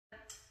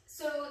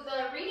So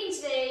the reading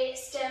today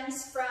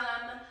stems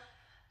from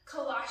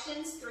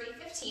Colossians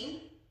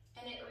 3:15,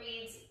 and it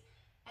reads,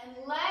 "And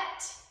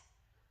let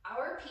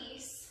our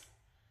peace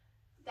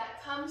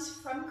that comes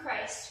from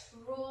Christ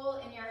rule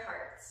in your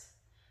hearts.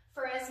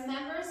 For as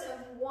members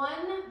of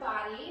one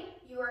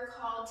body, you are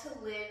called to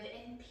live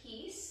in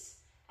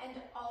peace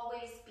and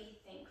always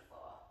be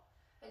thankful."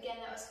 Again,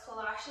 that was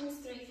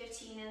Colossians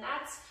 3:15, and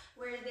that's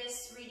where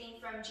this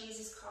reading from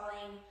Jesus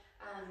Calling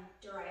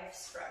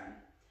derives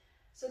from.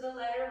 So the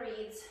letter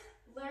reads,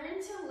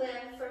 "Learn to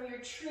live from your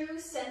true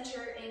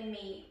center in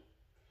me.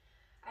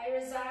 I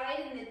reside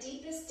in the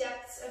deepest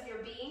depths of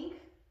your being,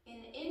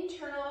 in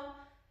eternal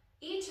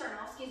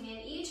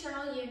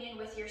union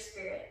with your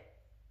spirit.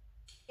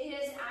 It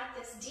is at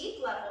this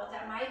deep level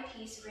that my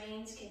peace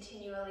reigns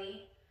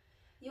continually.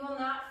 You will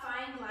not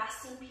find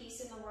lasting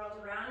peace in the world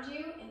around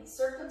you, in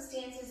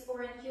circumstances,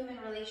 or in human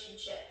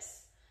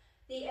relationships.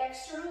 The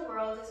external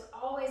world is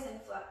always in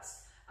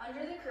flux,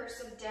 under the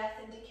curse of death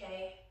and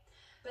decay.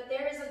 But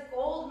there is a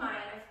gold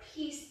mine of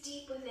peace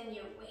deep within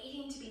you,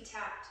 waiting to be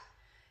tapped.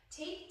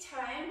 Take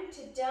time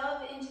to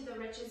delve into the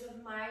riches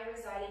of my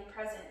residing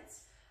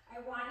presence. I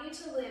want you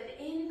to live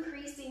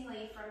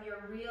increasingly from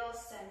your real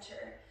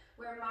center,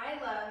 where my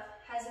love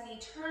has an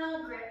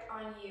eternal grip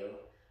on you.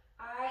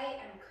 I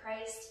am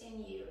Christ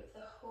in you,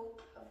 the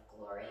hope of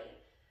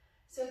glory."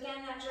 So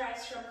again, that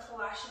derives from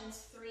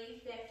Colossians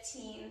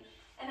 3:15.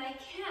 And I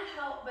can't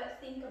help but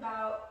think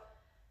about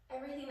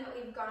everything that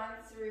we've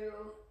gone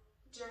through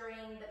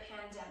during the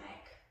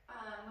pandemic.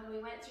 When we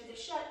went through the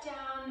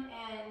shutdown,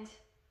 and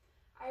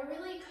I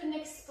really couldn't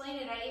explain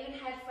it. I even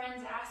had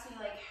friends ask me,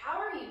 like, how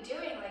are you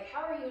doing? Like,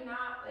 how are you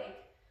not,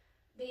 like,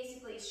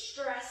 basically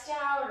stressed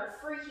out or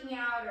freaking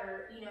out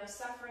or,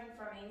 suffering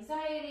from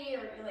anxiety,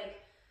 or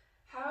like,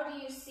 how do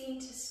you seem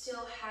to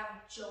still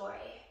have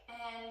joy?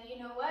 And you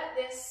know what?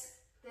 This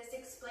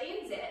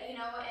explains it,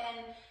 and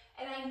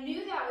I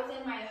knew that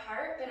within my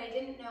heart, but I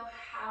didn't know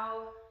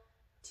how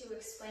to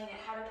explain it,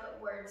 how to put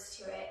words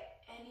to it.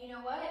 And you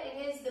know what?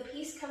 It is, the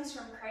peace comes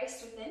from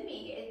Christ within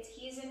me.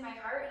 He's in my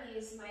heart. He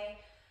is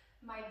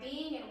my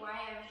being and why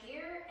I'm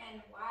here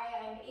and why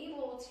I'm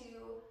able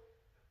to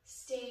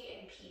stay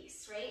in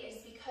peace, right?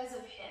 Is because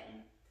of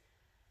him.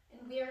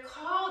 And we are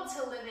called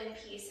to live in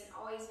peace and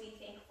always be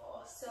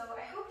thankful. So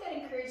I hope that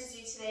encourages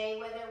you today,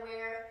 whether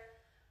we're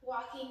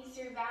walking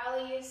through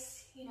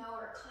valleys,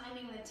 or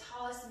climbing the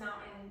tallest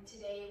mountain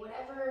today,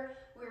 whatever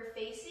we're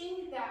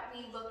facing, that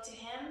we look to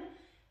him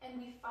and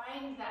we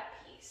find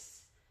that peace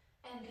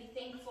and be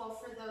thankful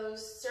for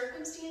those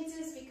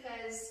circumstances,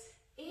 because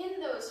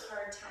in those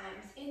hard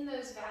times, in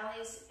those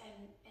valleys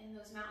and in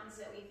those mountains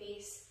that we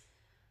face,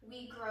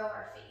 we grow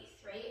our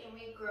faith, right? And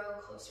we grow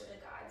closer to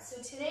God.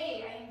 So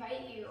today, I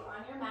invite you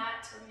on your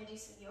mat. We're going to do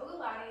some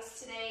YOGAlates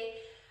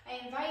today. I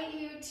invite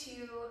you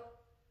to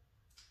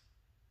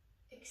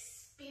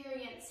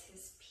experience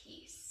his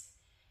peace.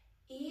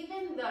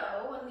 Even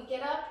though when we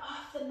get up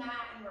off the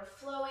mat and we're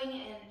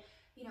flowing and,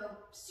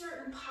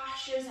 certain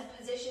postures and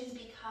positions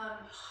become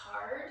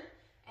hard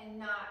and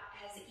not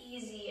as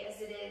easy as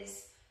it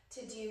is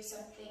to do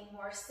something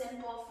more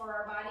simple for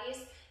our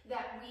bodies,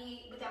 that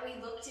we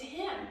look to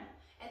him,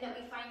 and that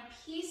we find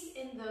peace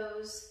in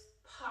those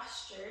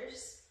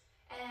postures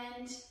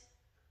and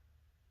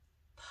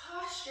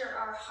posture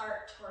our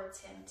heart towards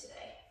him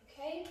today,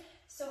 okay?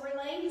 So we're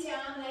laying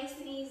down nice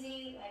and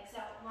easy, legs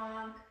out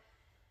long,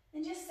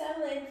 and just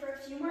settle in for a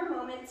few more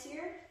moments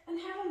here and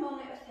have a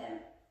moment with him.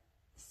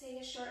 Say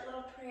a short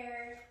little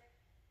prayer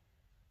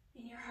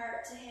in your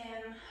heart to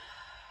him.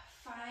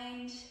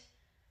 Find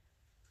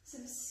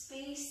some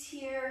space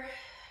here,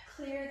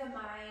 clear the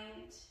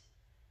mind,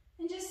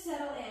 and just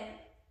settle in.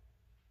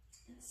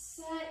 And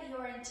set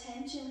your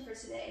intention for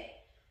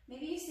today.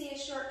 Maybe you say a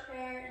short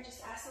prayer and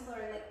just ask the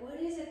Lord, like, what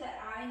is it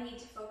that I need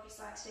to focus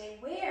on today?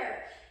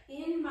 Where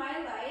in my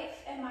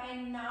life am I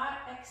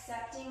not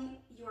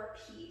accepting your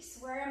peace?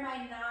 Where am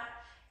I not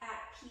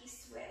at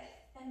peace with?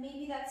 And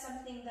maybe that's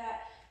something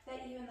that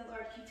you and the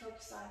Lord can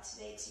focus on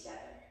today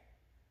together.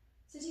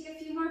 So take a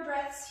few more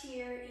breaths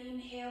here,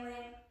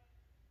 inhaling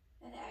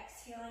and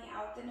exhaling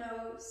out the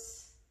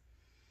nose.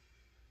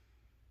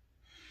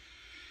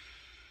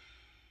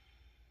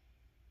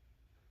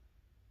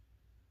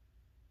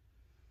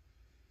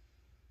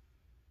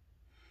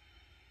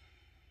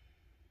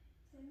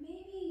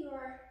 Maybe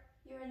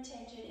your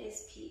intention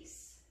is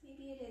peace.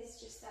 Maybe it is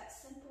just that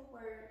simple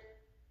word.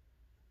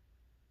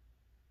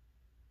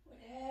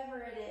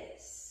 Whatever it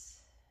is,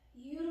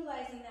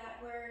 utilizing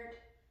that word,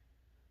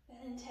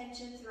 that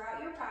intention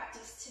throughout your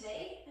practice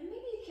today, and maybe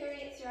you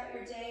carry it throughout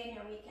your day and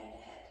your weekend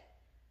ahead.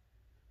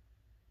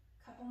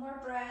 A couple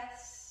more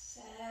breaths,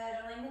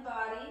 settling the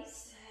body,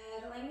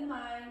 settling the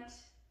mind.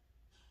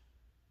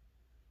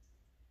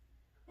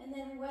 And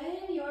then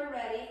when you're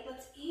ready,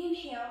 let's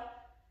inhale.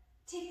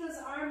 Take those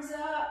arms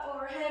up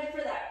overhead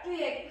for that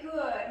big,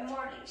 good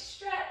morning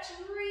stretch.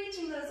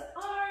 Reaching those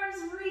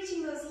arms,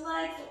 reaching those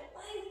legs,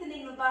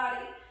 lengthening the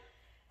body.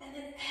 And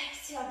then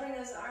exhale, bring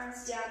those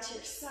arms down to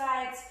your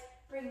sides.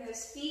 Bring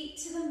those feet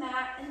to the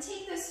mat and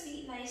take those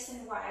feet nice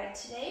and wide.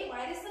 Today,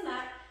 wide as the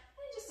mat,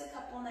 and just a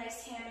couple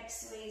nice hammock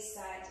sways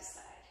side to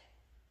side.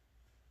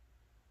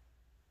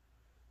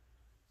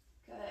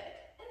 Good.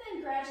 And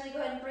then gradually go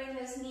ahead and bring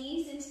those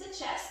knees into the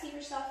chest. Give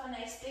yourself a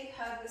nice big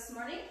hug this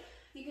morning.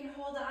 You can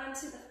hold on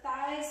to the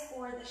thighs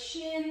or the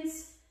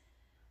shins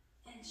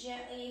and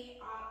gently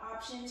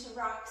option to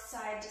rock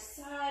side to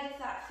side if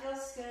that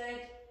feels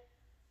good.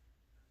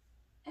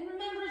 And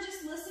remember,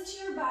 just listen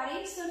to your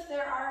body. So if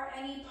there are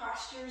any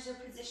postures or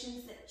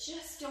positions that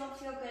just don't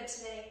feel good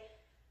today,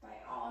 by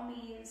all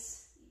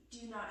means,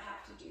 you do not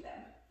have to do them.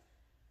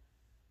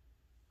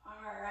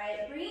 All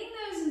right, bring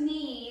those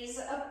knees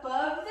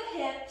above the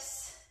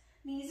hips.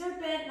 Knees are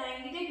bent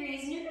 90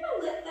 degrees, and you're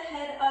gonna lift the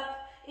head up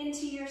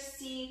into your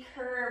C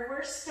curve.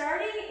 We're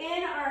starting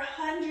in our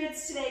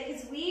hundreds today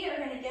because we are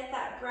gonna get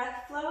that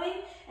breath flowing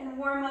and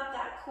warm up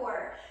that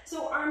core.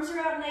 So arms are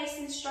out nice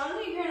and strong.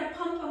 You're gonna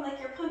pump them like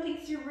you're pumping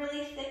through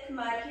really thick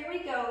mud. Here we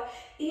go.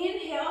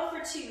 Inhale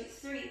for 2,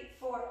 3,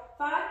 4,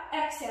 5.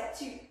 Exhale,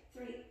 2,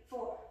 3,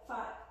 4,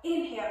 5.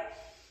 Inhale.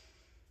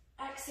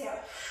 Exhale.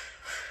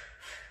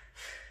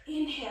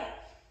 Inhale.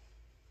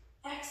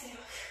 Exhale.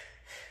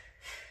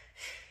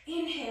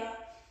 Inhale.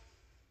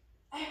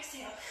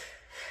 Exhale.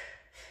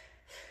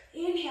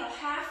 Inhale,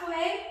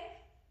 halfway.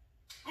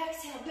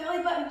 Exhale,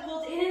 belly button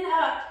pulled in and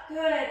up.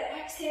 Good.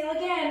 Exhale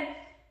again.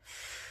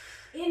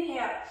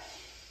 Inhale.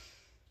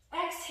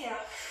 Exhale.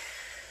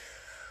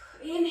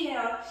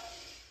 Inhale.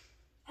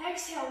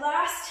 Exhale.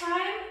 Last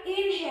time.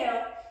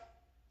 Inhale.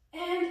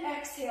 And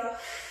exhale.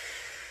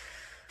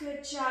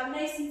 Good job.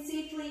 Nice and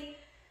safely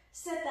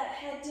set that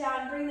head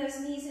down. Bring those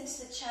knees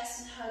into the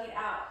chest and hug it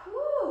out.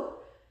 Woo.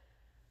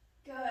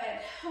 Good.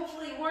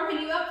 Hopefully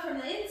warming you up from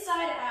the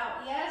inside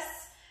out. Yes.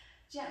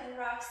 Gently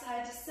rock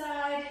side to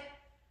side.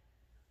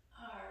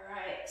 All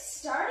right,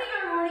 starting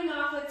our morning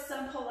off with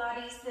some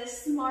Pilates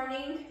this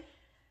morning.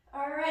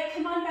 All right,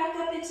 come on back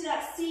up into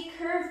that C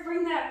curve.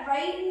 Bring that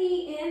right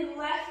knee in,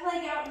 left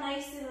leg out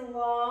nice and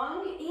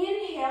long.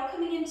 Inhale,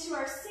 coming into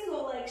our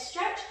single leg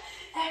stretch.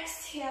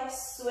 Exhale,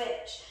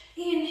 switch.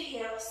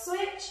 Inhale,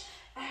 switch.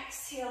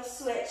 Exhale,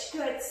 switch.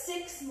 Good,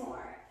 6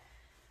 more.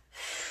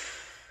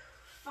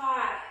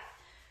 5,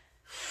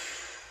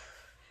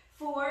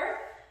 4,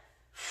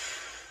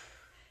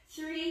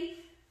 3,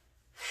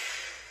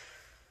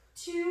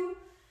 2,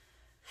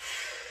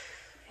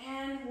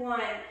 and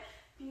 1.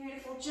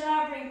 Beautiful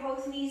job. Bring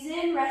both knees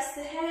in, rest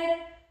the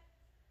head,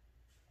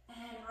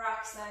 and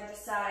rock side to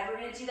side. We're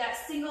going to do that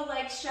single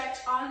leg stretch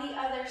on the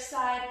other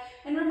side.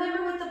 And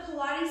remember, with the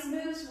Pilates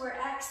moves, we're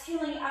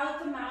exhaling out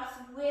the mouth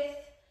with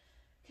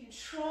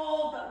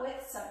control, but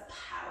with some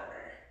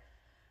power.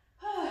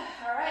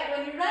 All right,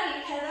 when you're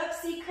ready, head up,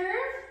 C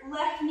curve,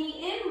 left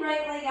knee in,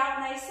 right leg out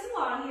nice and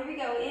long. Here we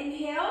go.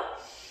 Inhale.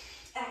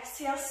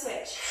 Exhale,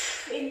 switch.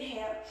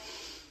 Inhale,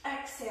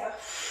 exhale,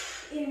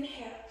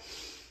 inhale,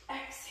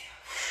 exhale.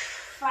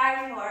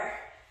 5 more.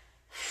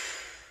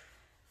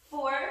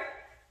 4,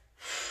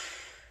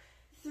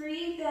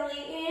 3,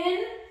 belly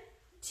in,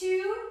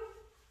 2,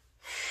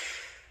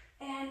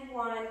 and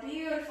 1.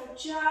 Beautiful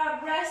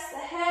job. Rest the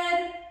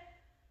head.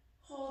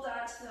 Hold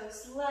on to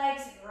those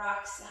legs and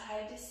rock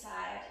side to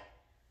side.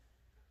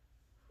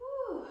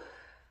 Whew.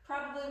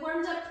 Probably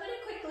warmed up pretty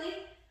quickly,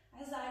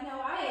 as I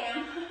know I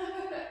am.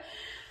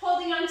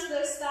 Holding on to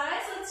those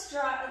thighs, let's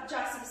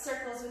draw some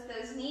circles with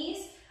those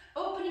knees.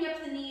 Opening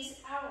up the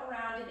knees out,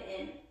 around, and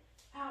in.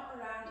 Out,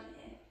 around, and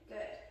in.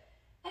 Good.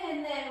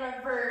 And then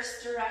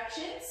reverse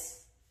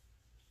directions.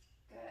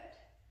 Good.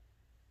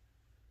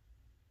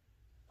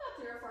 About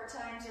 3 or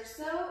 4 times or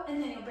so.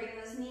 And then you'll bring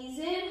those knees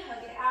in,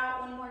 hug it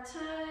out 1 more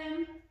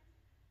time.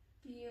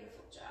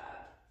 Beautiful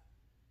job.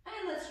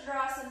 And let's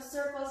draw some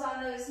circles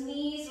on those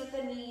knees with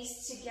the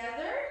knees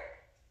together.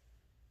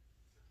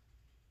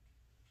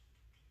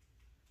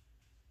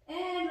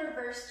 And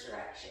reverse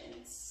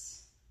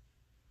directions.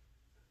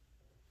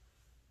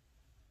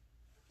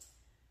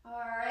 All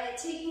right,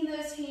 taking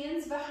those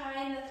hands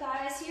behind the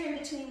thighs here in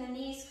between the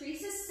knees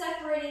creases,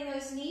 separating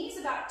those knees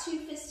about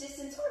 2 fist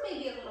distance or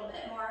maybe a little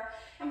bit more.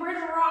 And we're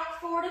gonna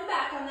rock forward and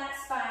back on that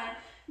spine.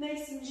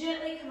 Nice and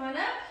gently, come on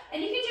up.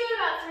 And you can do it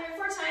about 3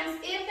 or 4 times.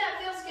 If that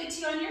feels good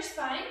to you on your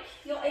spine,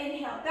 you'll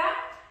inhale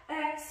back,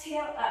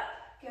 exhale up.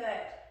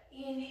 Good.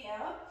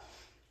 Inhale,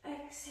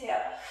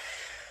 exhale.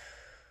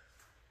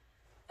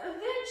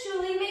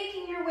 Eventually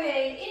making your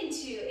way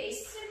into a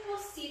simple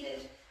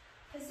seated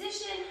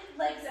position,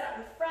 legs out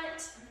in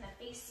front. I'm gonna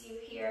face you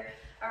here.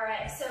 All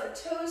right, so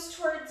toes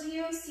towards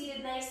you,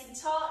 seated nice and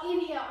tall.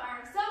 Inhale,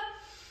 arms up.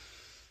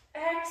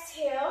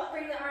 Exhale,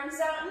 bring the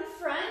arms out in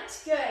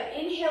front. Good,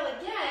 inhale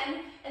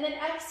again, and then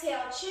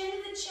exhale, chin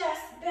to the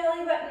chest,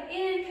 belly button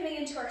in, coming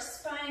into our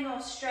spinal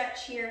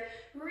stretch here,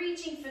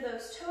 reaching for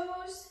those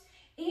toes.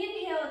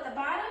 Inhale at the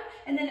bottom,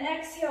 and then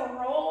exhale,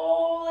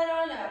 roll it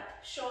on up.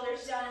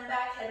 Shoulders down and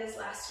back, head is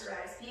last to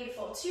rise.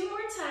 Beautiful. 2 more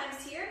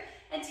times here,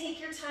 and take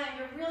your time.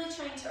 You're really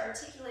trying to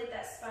articulate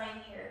that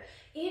spine here.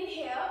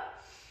 Inhale,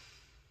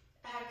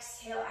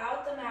 exhale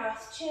out the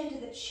mouth, chin to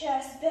the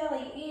chest,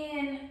 belly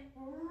in,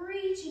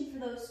 reaching for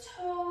those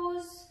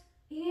toes.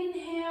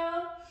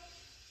 Inhale,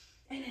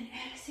 and then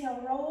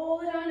exhale,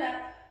 roll it on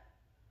up.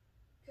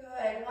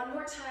 Good, one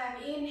more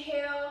time.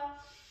 Inhale,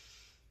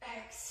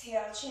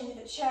 exhale, chin to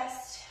the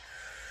chest.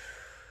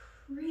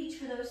 Reach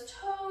for those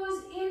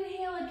toes.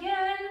 Inhale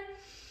again,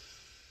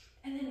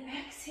 and then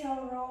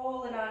exhale,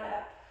 roll it on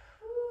up.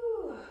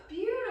 Ooh,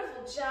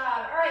 beautiful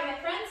job. All right, my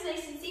friends,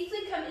 nice and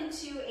safely come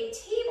into a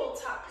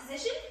tabletop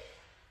position.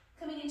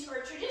 Coming into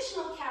our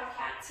traditional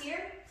cow-cats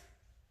here.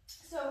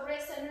 So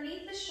wrists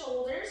underneath the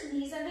shoulders,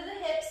 knees under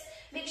the hips.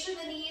 Make sure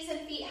the knees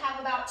and feet have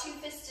about 2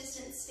 fist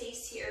distance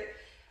space here.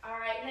 All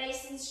right,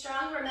 nice and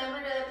strong.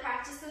 Remember to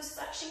practice those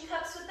suction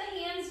cups with the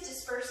hands,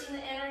 dispersing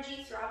the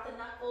energy throughout the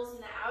knuckles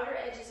and the outer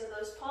edges of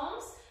those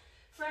palms.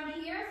 From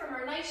here, from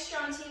our nice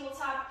strong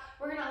tabletop,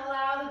 we're gonna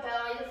allow the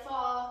belly to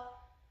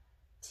fall.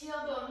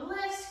 Tailbone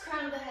lifts,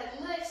 crown of the head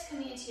lifts,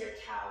 coming into your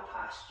cow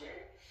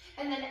posture.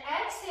 And then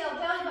exhale,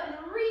 belly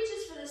button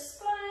reaches for the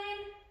spine.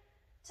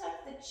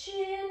 Tuck the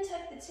chin,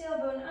 tuck the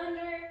tailbone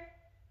under,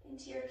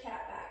 into your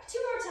cat back. 2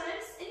 more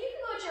times, and you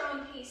can go at your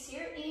own pace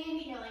here.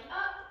 Inhaling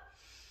up,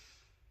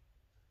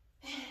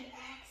 and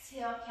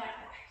exhale, cat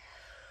back.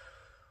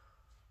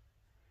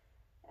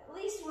 At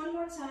least 1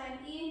 more time.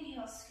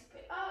 Inhale, scoop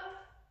it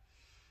up,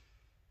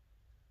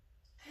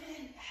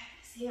 and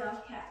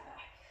exhale, cat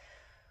back.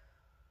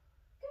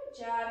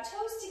 Good job.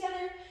 Toes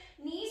together,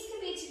 knees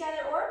can be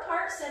together or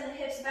apart. Send the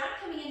hips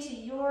back, coming into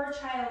your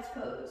child's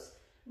pose.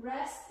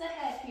 Rest the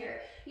head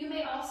here. You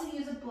may also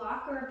use a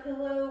block or a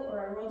pillow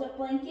or a rolled up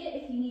blanket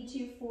if you need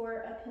to for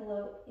a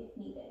pillow if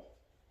needed.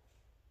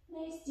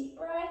 Nice deep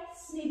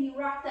breaths. Maybe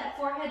rock that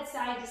forehead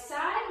side to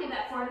side. Give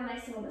that forehead a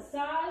nice little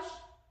massage.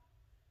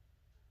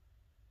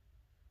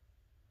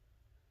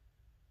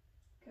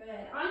 Good.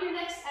 On your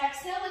next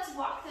exhale, let's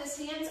walk those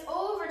hands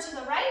over to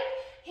the right.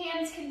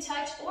 Hands can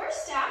touch or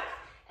stack,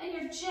 and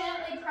you're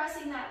gently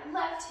pressing that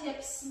left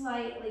hip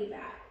slightly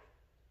back.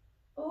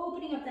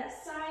 Opening up that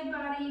side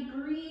body,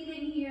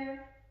 breathing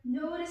here,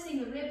 noticing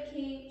the rib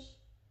cage.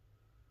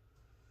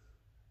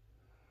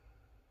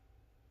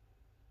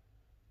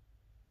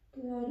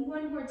 Good,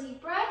 1 more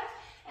deep breath,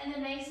 and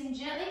then nice and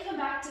gently come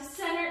back to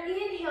center.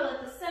 Inhale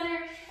at the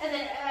center, and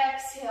then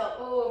exhale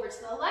over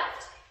to the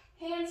left.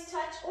 Hands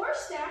touch or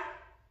stack,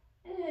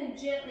 and then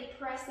gently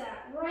press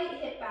that right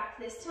hip back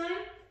this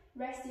time,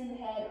 resting the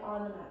head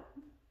on the mat.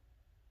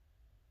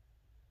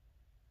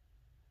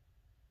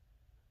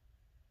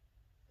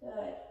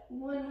 Good.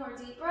 1 more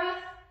deep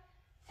breath,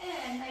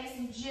 and nice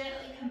and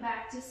gently come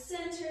back to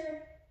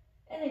center,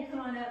 and then come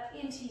on up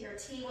into your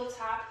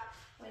tabletop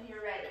when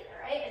you're ready,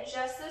 all right?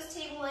 Adjust those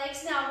table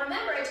legs. Now,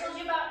 remember, I told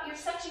you about your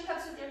suction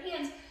cups with your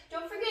hands.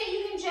 Don't forget,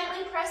 you can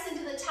gently press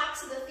into the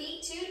tops of the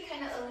feet, too, to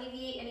kind of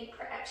alleviate any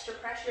extra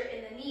pressure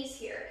in the knees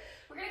here.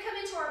 We're going to come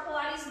into our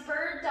Pilates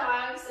bird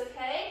dogs,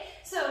 okay?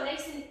 So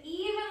nice and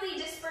evenly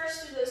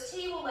dispersed through those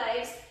table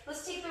legs.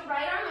 Let's take the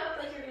right arm up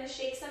like you're going to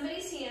shake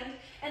somebody's hand,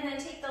 and then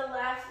take the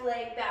left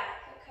leg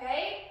back,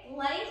 okay?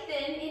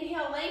 Lengthen.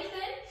 Inhale,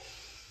 lengthen.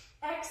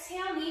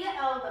 Exhale, knee to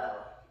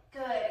elbow.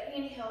 Good.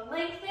 Inhale,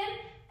 lengthen.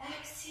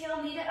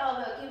 Exhale, knee to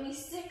elbow. Give me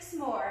 6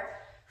 more.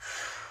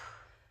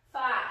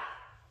 5,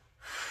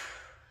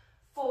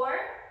 4,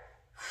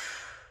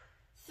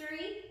 3,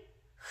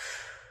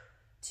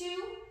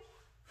 2,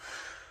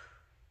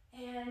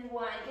 and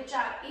 1. Good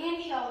job.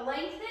 Inhale,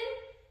 lengthen,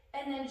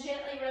 and then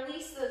gently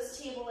release those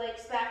table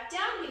legs back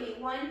down. Give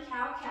me 1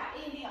 cow-cat.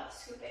 Inhale,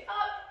 scoop it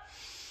up,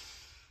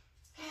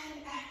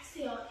 and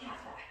exhale, cat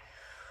back.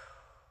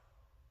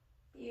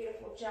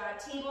 Beautiful job.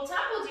 Tabletop.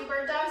 We'll do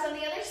bird dogs on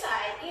the other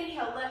side.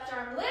 Inhale, left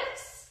arm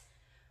lifts,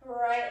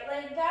 right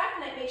leg back.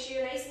 Now make sure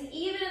you're nice and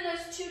even in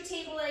those 2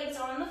 table legs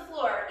on the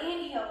floor.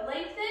 Inhale,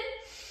 lengthen.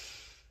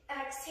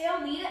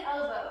 Exhale, knee to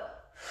elbow.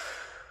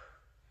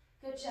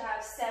 Good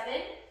job.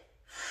 7,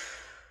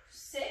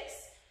 6,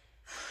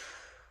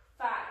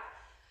 5,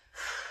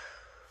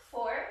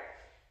 4,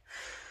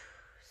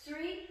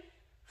 3,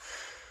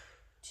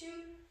 2,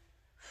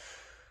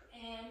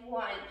 and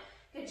 1.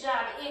 Good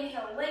job.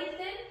 Inhale,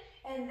 lengthen,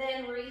 and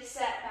then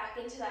reset back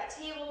into that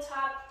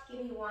tabletop.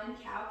 Give me 1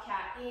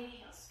 cow-cat.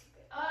 Inhale, scoop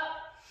it up,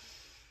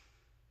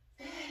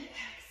 and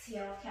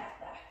exhale, cat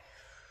back.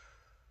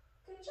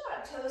 Good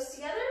job. Toes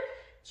together.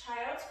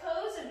 Child's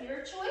pose of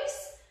your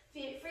choice.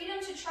 Freedom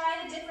to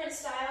try the different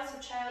styles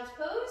of child's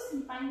pose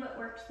and find what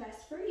works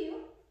best for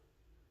you.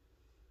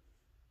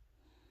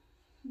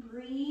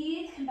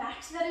 Breathe. Come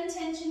back to that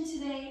intention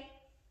today.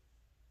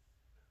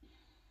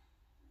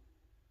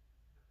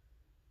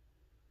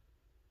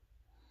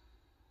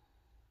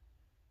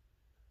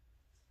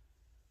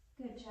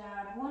 Good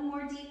job. 1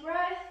 more deep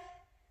breath.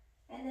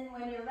 And then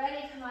when you're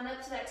ready, come on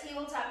up to that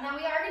tabletop. Now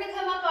we are going to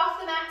come up off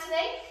the mat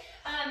today.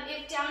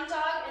 If down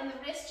dog and the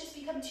wrists just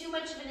become too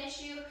much of an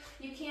issue,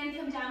 you can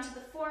come down to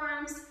the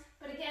forearms.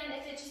 But again,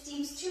 if it just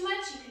deems too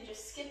much, you can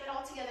just skip it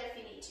altogether if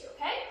you need to,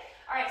 okay?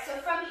 All right, so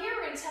from here,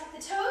 we're going to tuck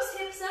the toes,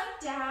 hips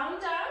up, down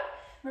dog.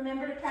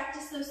 Remember to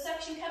practice those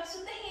suction cups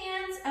with the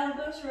hands,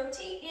 elbows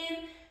rotate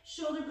in,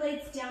 shoulder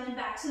blades down and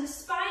back. So the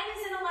spine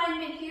is in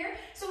alignment here.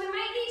 So we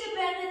might need to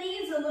bend the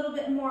knees a little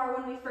bit more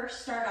when we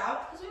first start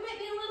out because we might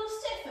be a little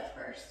stiff at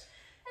first.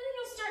 And then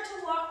you'll start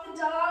to walk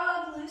the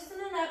dog,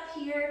 loosening up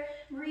here,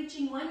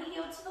 reaching one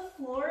heel to the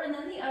floor and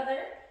then the other.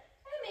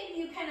 And maybe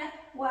you kind of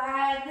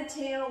wag the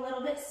tail a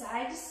little bit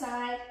side to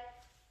side.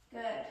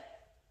 Good.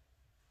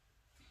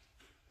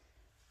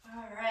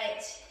 All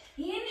right.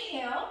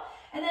 Inhale.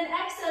 And then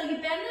exhale,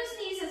 you bend those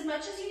knees as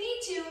much as you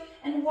need to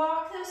and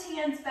walk those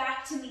hands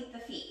back to meet the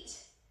feet.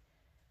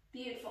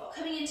 Beautiful.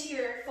 Coming into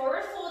your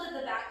forward fold at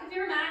the back of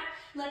your mat,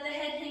 let the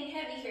head hang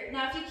heavy here.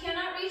 Now, if you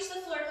cannot reach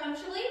the floor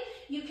comfortably,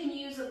 you can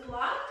use a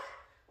block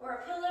or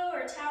a pillow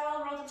or a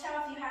towel, rolled up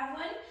towel if you have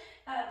one,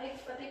 a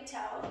big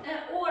towel,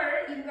 or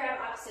you can grab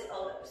opposite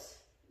elbows,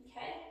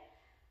 okay?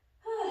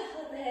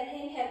 Let the head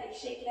hang heavy.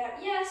 Shake it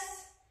out,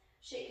 yes.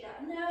 Shake it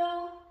out,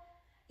 no.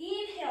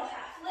 Inhale,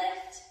 half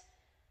lift.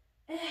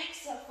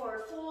 Exhale,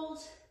 forward fold.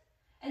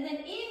 And then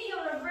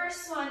inhale, reverse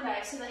swan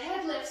dive. So the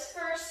head lifts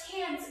first,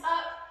 hands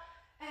up,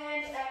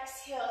 and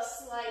exhale,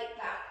 slight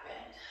back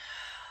bend.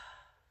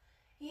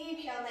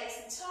 Inhale,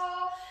 nice and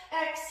tall.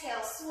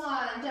 Exhale,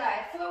 swan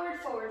dive, forward,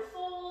 forward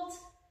fold.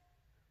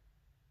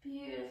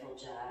 Beautiful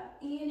job.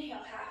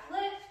 Inhale, half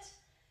lift.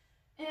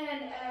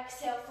 And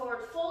exhale,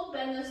 forward fold.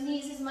 Bend those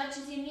knees as much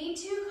as you need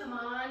to. Come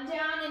on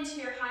down into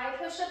your high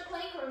push-up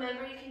plank.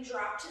 Remember, you can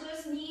drop to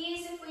those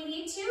knees if we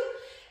need to.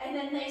 And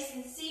then nice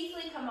and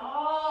safely come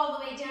all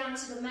the way down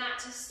to the mat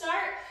to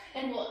start.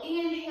 And we'll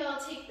inhale,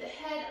 take the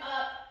head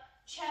up,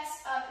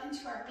 chest up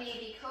into our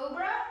baby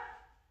cobra.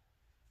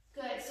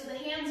 Good, so the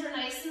hands are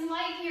nice and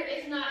light here,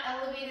 if not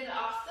elevated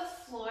off the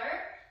floor.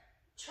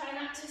 Try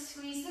not to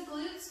squeeze the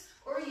glutes,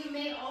 or you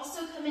may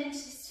also come into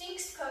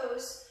Sphinx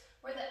pose,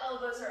 where the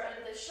elbows are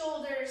under the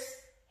shoulders,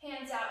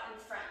 hands out in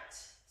front.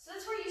 So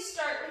that's where you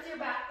start with your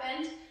back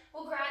bend.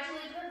 We'll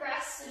gradually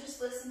progress, so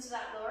just listen to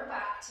that lower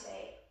back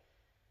today.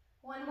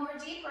 One more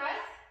deep breath.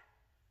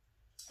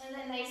 And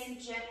then nice and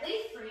gently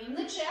frame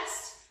the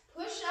chest,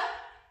 push up,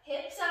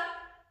 hips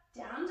up,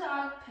 down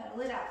dog,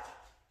 pedal it out.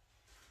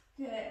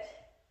 Good.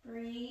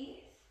 Breathe.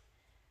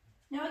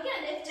 Now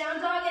again, if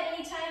down dog at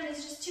any time is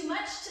just too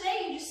much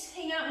today, you just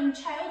hang out in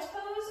child's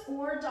pose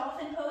or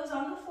dolphin pose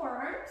on the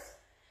forearms.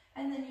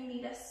 And then you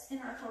meet us in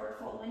our forward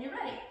fold when you're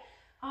ready.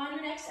 On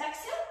your next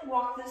exhale,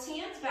 walk those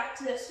hands back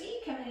to those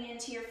feet, coming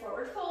into your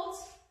forward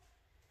folds.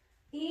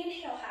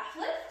 Inhale, half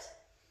lift.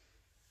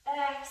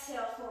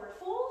 Exhale, forward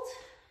fold.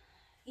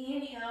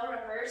 Inhale,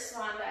 reverse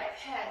swan dive.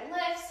 Head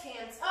lifts,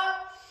 hands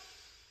up.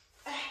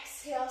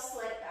 Exhale,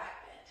 slight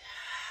back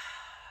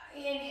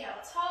bend. Inhale,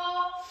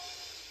 tall.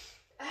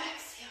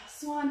 Exhale,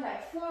 swan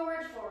dive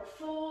forward, forward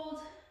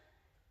fold.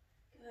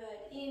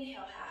 Good.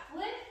 Inhale, half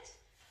lift.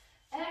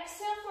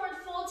 Exhale, forward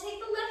fold. Take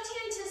the left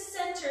hand to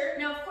center.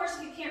 Now, of course,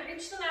 if you can't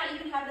reach the mat, you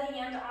can have the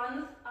hand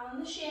on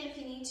the shin if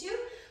you need to.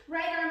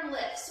 Right arm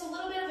lifts. So a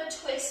little bit of a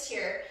twist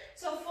here.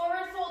 So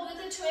forward fold with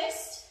a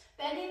twist,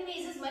 bending the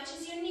knees as much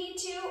as you need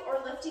to,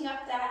 or lifting up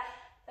that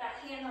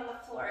hand on the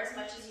floor as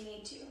much as you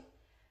need to.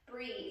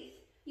 Breathe.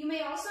 You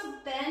may also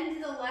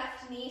bend the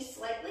left knee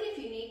slightly if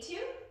you need to.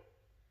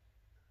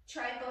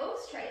 Try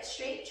both. Try it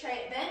straight, try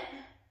it bent.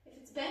 If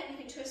it's bent, you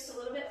can twist a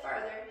little bit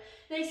farther.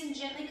 Nice and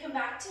gently come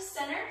back to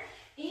center.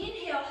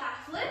 Inhale,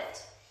 half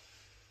lift.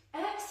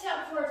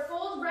 Exhale, forward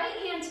fold. Right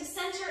hand to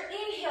center.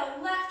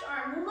 Inhale, left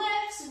arm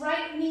lifts.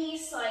 Right knee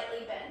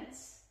slightly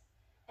bends.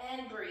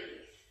 And breathe.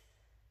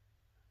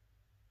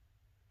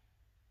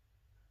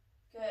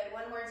 Good.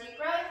 One more deep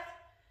breath.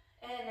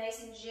 And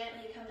nice and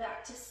gently come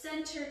back to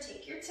center.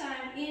 Take your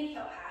time.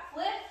 Inhale, half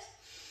lift.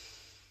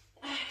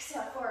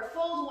 Exhale, forward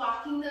fold.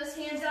 Walking those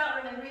hands out.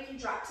 Remember, you can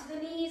drop to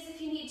the knees if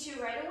you need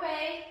to right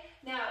away.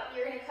 Now,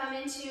 you're going to come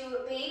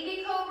into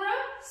baby cobra,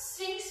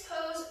 sphinx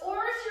pose, or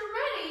if you're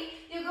ready,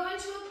 you'll go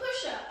into a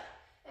push-up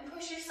and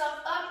push yourself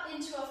up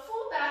into a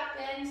full back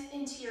bend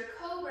into your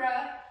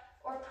cobra,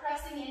 or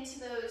pressing into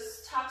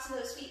those tops of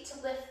those feet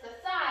to lift the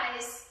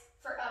thighs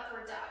for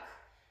upward dog.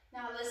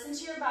 Now listen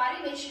to your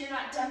body. Make sure you're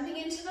not dumping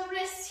into the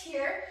wrists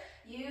here.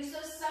 Use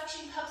those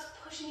suction cups,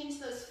 pushing into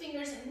those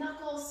fingers and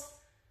knuckles.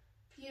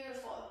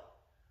 Beautiful.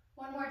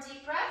 One more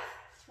deep breath.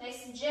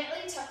 Nice and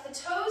gently tuck the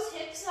toes,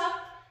 hips up.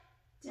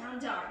 Down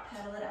dog,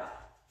 pedal it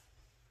out.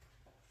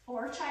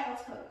 Or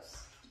child's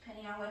pose,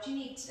 depending on what you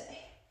need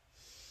today.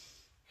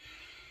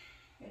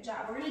 Good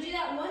job. We're going to do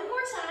that one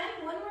more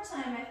time. One more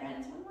time, my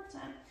friends. One more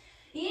time.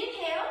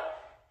 Inhale,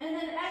 and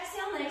then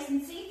exhale nice and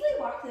safely.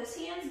 Walk those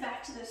hands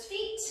back to those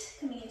feet,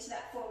 coming into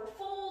that forward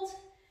fold.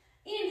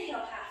 Inhale,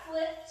 half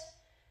lift.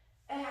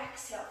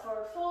 Exhale,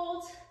 forward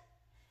fold.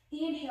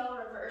 Inhale,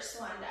 reverse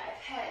swan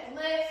dive. Head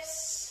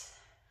lifts.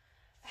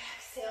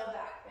 Exhale,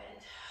 back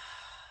bend.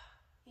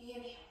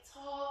 Inhale,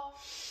 tall.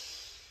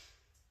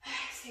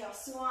 Exhale,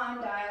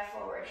 swan dive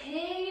forward.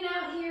 Hanging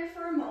out here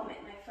for a moment,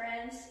 my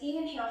friends.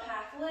 Inhale,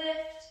 half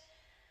lift.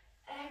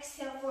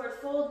 Exhale, forward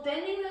fold.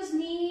 Bending those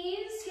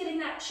knees, getting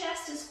that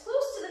chest as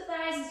close to the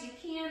thighs as you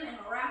can, and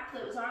wrap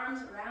those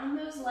arms around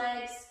those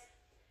legs.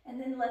 And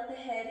then let the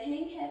head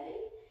hang heavy.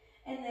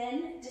 And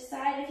then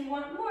decide if you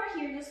want more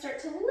here. You'll start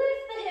to lift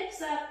the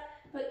hips up,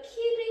 but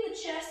keeping the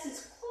chest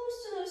as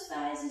close to those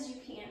thighs as you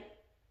can.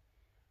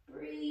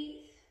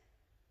 Breathe.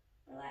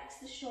 Relax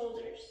the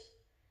shoulders.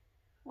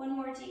 One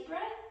more deep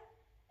breath.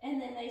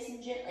 And then nice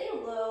and gently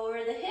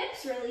lower the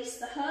hips. Release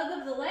the hug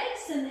of the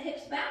legs. Send the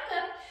hips back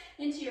up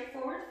into your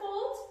forward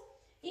fold.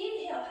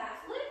 Inhale,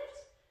 half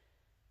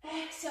lift.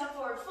 Exhale,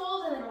 forward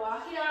fold, and then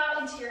walk it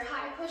out into your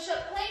high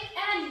push-up plank.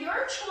 And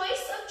your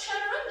choice of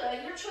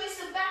chaturanga, your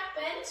choice of back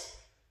bend.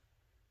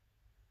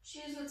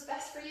 Choose what's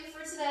best for you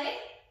for today.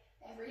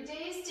 Every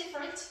day is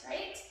different,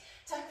 right?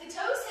 Tuck the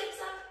toes,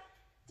 hips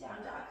up,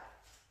 down dog.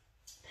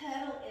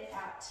 Pedal it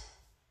out.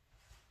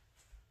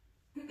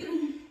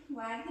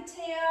 Wag the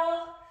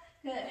tail.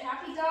 Good.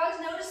 Happy dogs.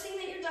 Noticing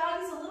that your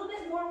dog is a little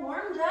bit more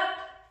warmed up.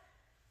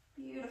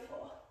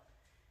 Beautiful.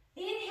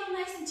 Inhale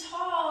nice and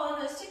tall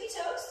on those tippy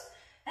toes.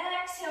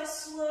 Exhale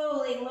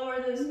slowly.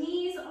 Lower those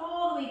knees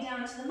all the way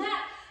down to the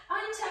mat.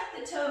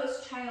 Untuck the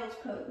toes, child's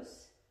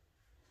pose.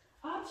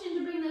 Option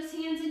to bring those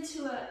hands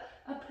into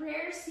a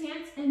prayer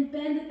stance and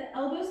bend at the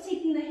elbows,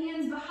 taking the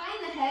hands behind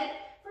the head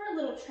for a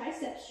little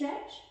tricep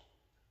stretch.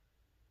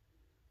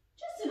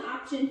 Just an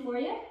option for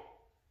you.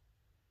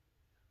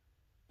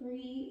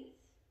 Breathe.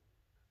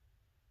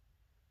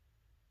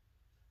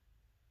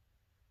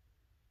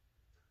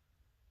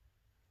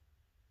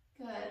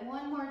 Good.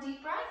 One more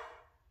deep breath.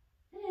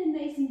 And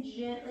nice and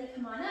gently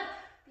come on up.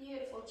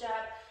 Beautiful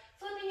job.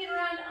 Flipping it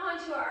around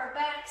onto our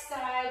back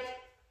side.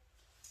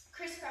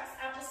 Crisscross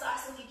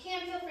applesauce if you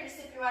can. Feel free to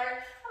sip your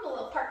water. I'm a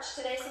little parched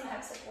today, so I'm going to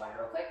have a sip of water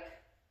real quick.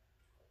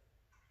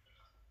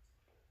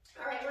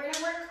 All right, we're going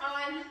to work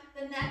on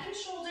the neck and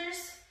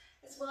shoulders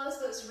as well as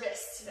those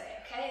wrists today,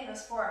 okay, and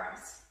those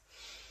forearms.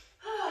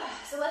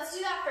 So let's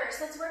do that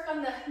first. Let's work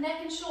on the neck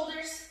and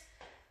shoulders.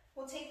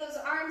 We'll take those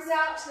arms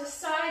out to the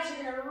sides.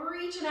 You're going to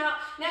reach them out.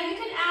 Now you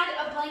can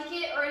add a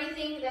blanket or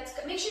anything that's,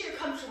 make sure you're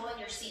comfortable in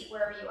your seat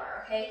wherever you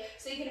are, okay?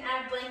 So you can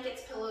add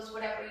blankets, pillows,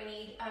 whatever you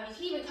need. You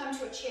can even come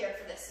to a chair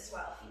for this as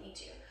well if you need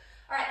to.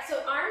 All right, so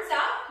arms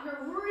out.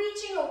 You're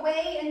reaching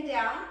away and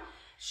down.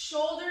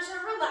 Shoulders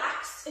are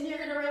relaxed, and you're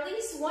going to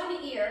release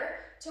one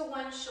ear to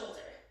one shoulder.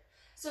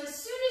 So as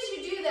soon as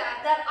you do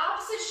that, that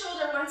opposite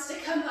shoulder wants to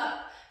come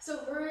up.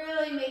 So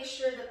really make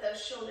sure that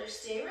those shoulders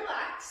stay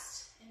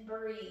relaxed and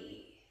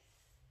breathe.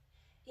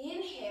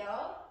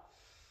 Inhale,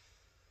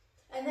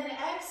 and then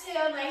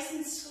exhale nice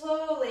and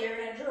slowly. You're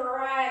going to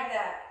drag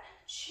that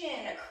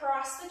chin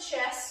across the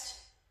chest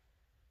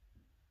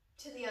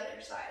to the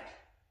other side.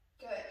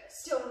 Good.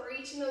 Still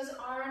reaching those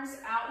arms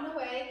out and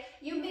away.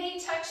 You may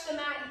touch the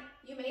mat,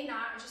 you may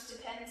not. It just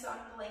depends on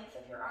the length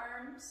of your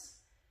arms.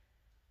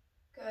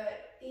 Good.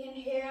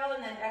 Inhale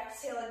and then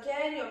exhale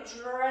again.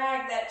 You'll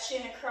drag that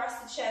chin across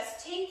the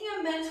chest, taking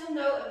a mental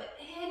note of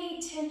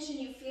any tension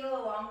you feel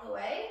along the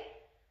way.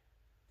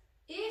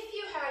 If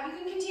you have, you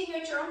can continue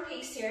at your own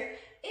pace here.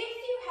 If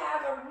you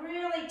have a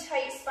really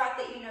tight spot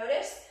that you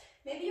notice,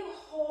 maybe you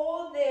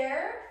hold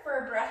there for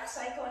a breath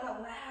cycle and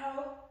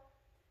allow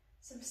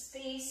some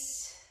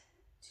space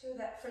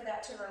for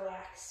that to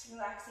relax,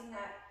 relaxing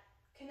that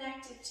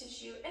connective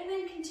tissue, and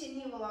then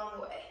continue along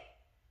the way.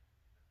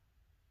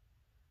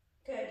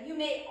 Good. You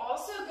may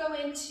also go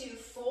into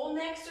full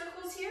neck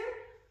circles here,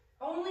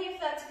 only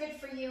if that's good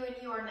for you and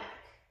your neck.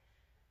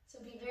 So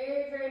be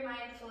very, very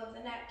mindful of the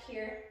neck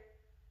here.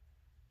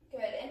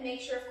 Good. And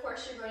make sure, of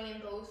course, you're going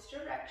in both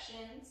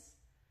directions.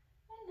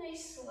 And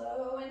nice,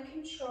 slow and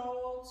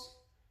controlled.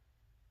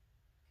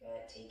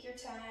 Good. Take your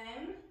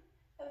time.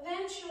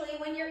 Eventually,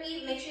 when you're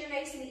even, make sure you're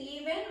nice and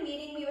even,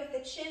 meeting me with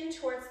the chin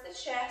towards the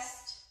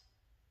chest.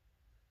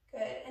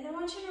 Good. And I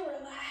want you to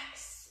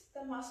relax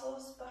the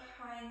muscles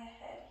behind the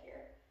head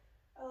here.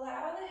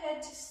 Allow the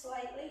head to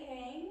slightly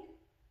hang,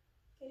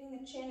 getting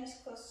the chin as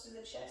close to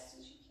the chest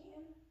as you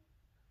can.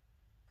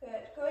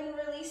 Good. Go ahead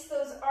and release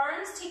those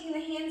arms, taking the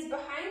hands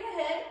behind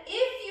the head.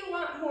 If you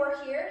want more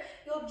here,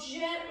 you'll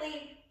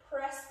gently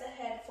press the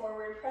head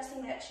forward,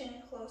 pressing that chin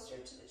closer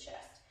to the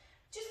chest.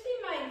 Just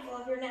be mindful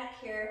of your neck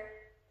here.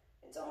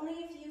 It's only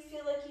if you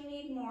feel like you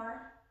need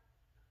more.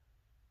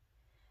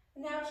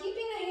 Now,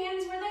 keeping the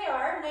hands where they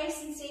are,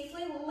 nice and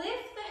safely,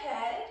 lift the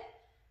head.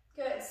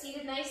 Good.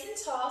 Seated nice and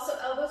tall, so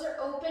elbows are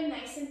open,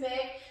 nice and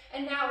big.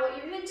 And now what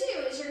you're going to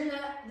do is you're going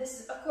to, this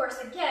is, of course,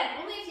 again,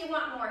 only if you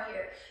want more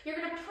here. You're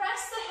going to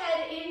press the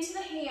head into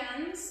the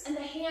hands and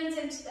the hands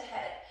into the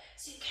head.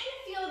 So you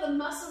kind of feel the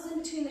muscles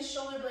in between the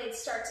shoulder blades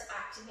start to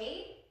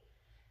activate.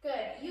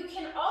 Good. You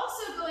can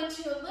also go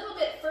into a little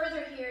bit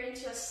further here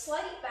into a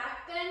slight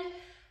back bend,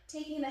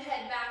 taking the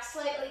head back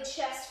slightly,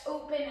 chest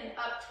open and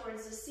up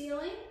towards the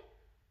ceiling.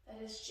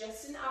 That is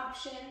just an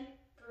option.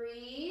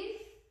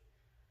 Breathe.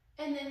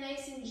 And then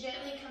nice and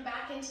gently come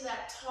back into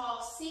that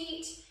tall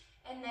seat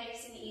and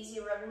nice and easy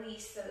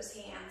release those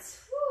hands.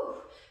 Whew.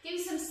 Give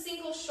some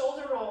single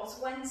shoulder rolls,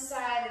 one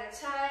side at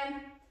a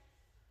time.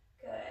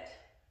 Good.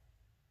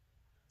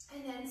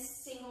 And then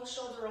single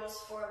shoulder rolls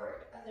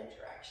forward, other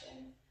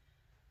direction.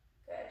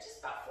 Good, just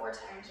about 4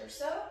 times or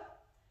so.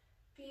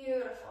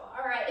 Beautiful.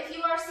 All right, if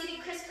you are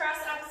seated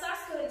crisscross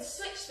applesauce, go ahead and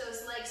switch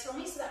those legs for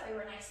me so that way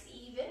we're nice and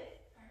even.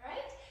 All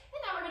right, and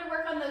now we're going to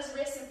work on those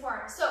wrists and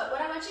forearms. So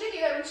what I want you to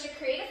do, I want you to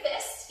create a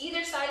fist.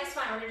 Either side is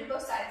fine. We're going to do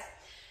both sides.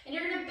 And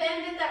you're going to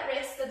bend at that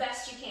wrist the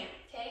best you can,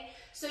 okay?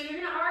 So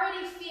you're going to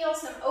already feel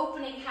some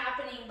opening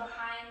happening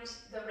behind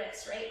the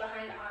wrist, right?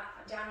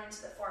 Down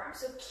into the forearm.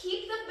 So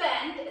keep the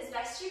bend as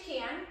best you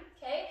can,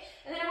 okay?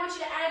 And then I want you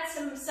to add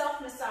some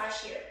self-massage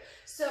here.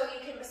 So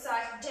you can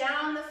massage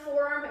down the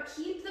forearm, but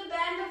keep the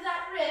bend of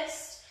that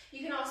wrist.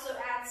 You can also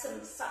add some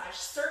massage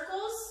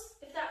circles,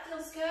 if that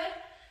feels good.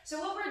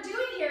 So what we're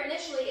doing here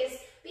initially is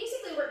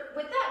basically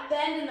with that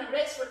bend in the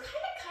wrist, we're kind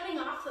of cutting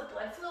off the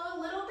blood flow a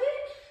little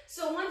bit.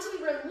 So once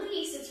we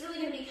release, it's really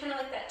going to be kind of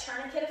like that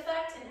tourniquet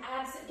effect and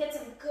get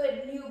some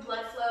good new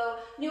blood flow,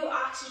 new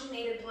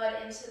oxygenated blood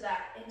into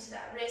that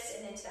wrist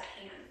and into that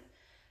hand.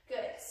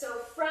 Good. So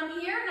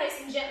from here,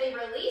 nice and gently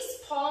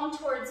release, palm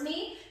towards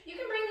me. You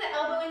can bring the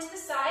elbow into the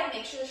side,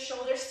 make sure the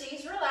shoulder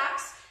stays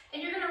relaxed,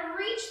 and you're going to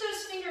reach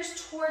those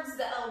fingers towards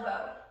the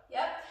elbow.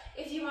 Yep.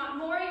 If you want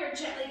more, you're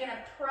gently going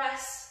to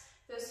press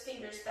those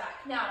fingers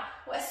back. Now,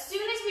 as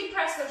soon as we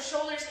press, those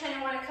shoulders kind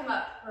of want to come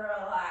up.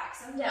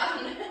 Relax, I'm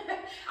down.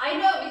 I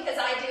know because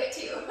I do it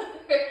too.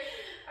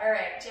 All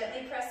right,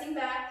 gently pressing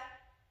back.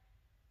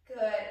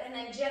 Good, and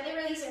then gently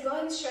release and go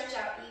ahead and stretch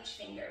out each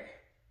finger.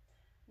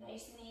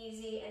 Nice and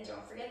easy, and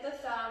don't forget the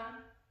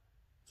thumb.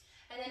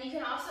 And then you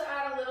can also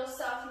add a little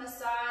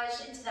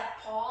self-massage into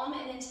that palm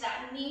and into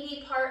that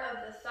meaty part of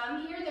the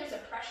thumb here. There's a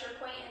pressure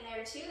point in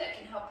there too that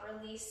can help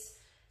release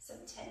some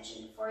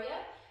tension for you.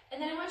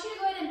 And then I want you to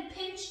go ahead and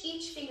pinch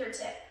each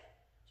fingertip.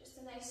 Just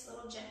a nice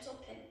little gentle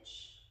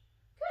pinch.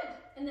 Good.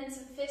 And then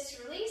some fist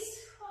release.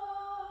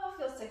 Oh,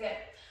 feels so good.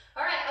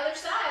 All right, other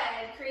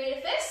side. Create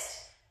a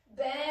fist.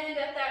 Bend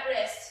at that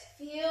wrist.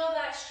 Feel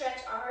that stretch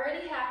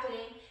already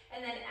happening.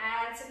 And then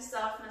add some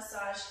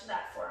self-massage to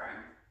that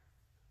forearm.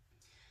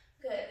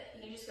 Good.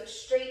 You can just go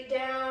straight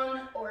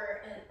down or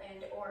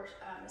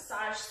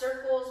massage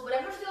circles.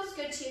 Whatever feels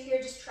good to you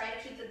here, just try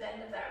to keep the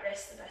bend of that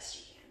wrist the best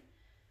you can.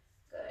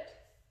 Good.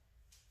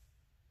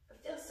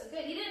 Feels so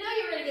good. You didn't know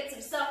you were going to get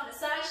some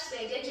self-massage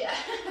today, did you?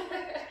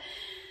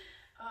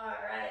 All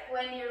right.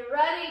 When you're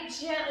ready,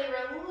 gently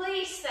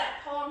release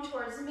that palm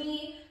towards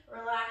me.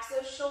 Relax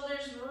those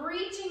shoulders,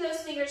 reaching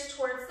those fingers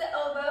towards the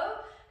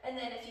elbow. And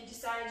then if you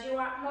decide you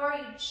want more,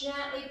 you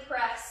gently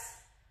press.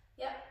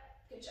 Yep.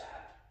 Good job.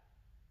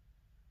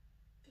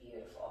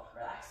 Beautiful.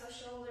 Relax those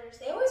shoulders.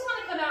 They always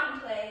want to come out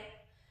and play.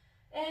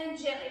 And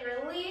gently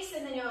release,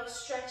 and then you'll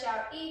stretch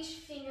out each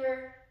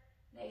finger.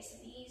 Nice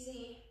and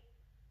easy.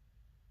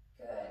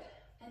 Good.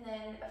 And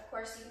then, of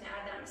course, you can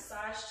add that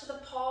massage to the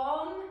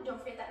palm. Don't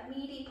forget that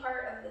meaty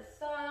part of the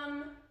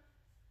thumb.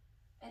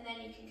 And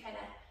then you can kind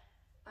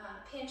of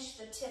pinch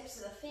the tips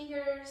of the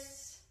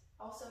fingers.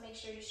 Also, make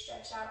sure you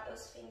stretch out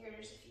those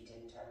fingers if you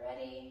didn't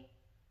already.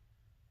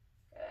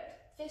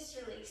 Good. Fist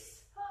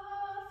release.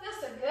 Oh, feels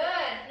so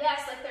good.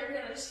 Yes, like they're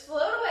going to just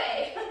float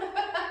away.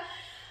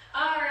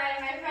 All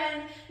right, my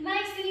friend.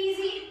 Nice and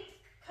easy.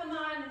 Come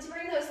on, to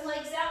bring those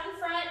legs out in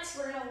front.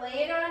 We're going to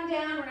lay it on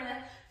down. We're going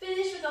to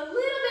finish with a little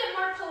bit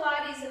more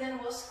Pilates, and then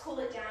we'll cool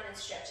it down and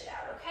stretch it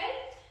out,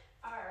 okay?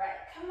 All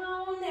right, come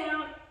on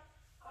down.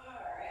 All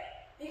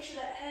right, make sure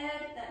that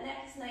head, that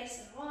neck is nice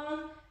and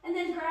long, and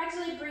then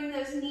gradually bring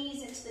those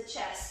knees into the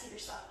chest. Give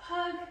yourself a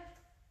hug.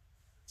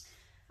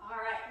 All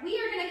right, we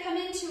are going to come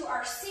into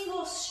our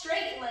single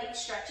straight leg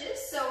stretches.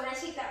 So we're going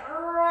to take that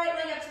right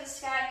leg up to the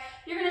sky.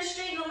 You're going to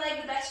straighten the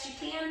leg the best you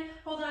can.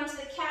 Hold on to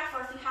the calf,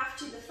 or if you have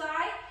to, the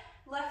thigh.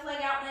 Left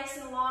leg out nice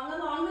and long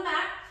along the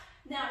mat.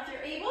 Now, if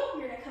you're able,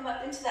 you're going to come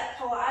up into that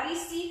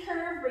Pilates C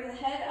curve. Bring the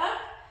head up.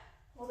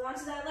 Hold on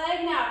to that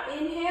leg. Now,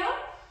 inhale.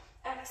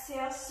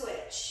 Exhale,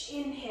 switch.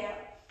 Inhale.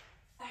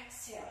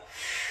 Exhale.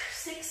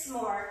 6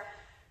 more.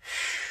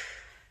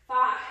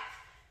 5.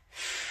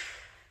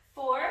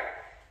 4.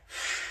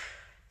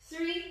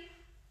 3,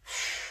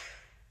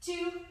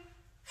 2,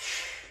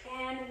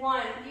 and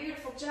 1.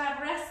 Beautiful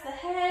job. Rest the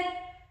head.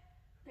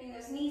 Bring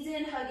those knees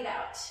in, hug it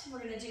out. We're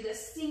going to do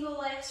this single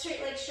leg,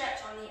 straight leg stretch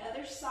on the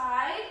other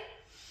side.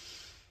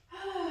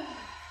 All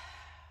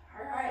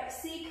right,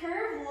 C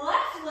curve,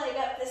 left leg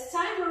up this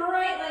time,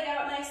 right leg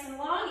out nice and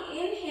long.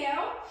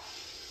 Inhale,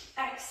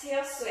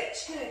 exhale,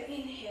 switch. Good,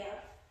 inhale.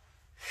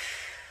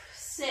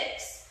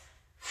 6,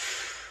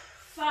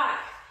 5,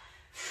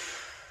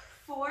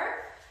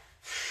 4,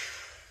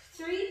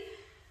 3,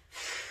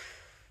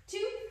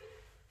 2,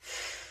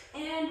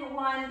 and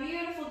 1.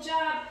 Beautiful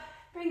job.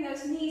 Bring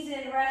those knees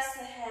in, rest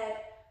the head.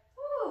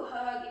 Ooh,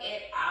 hug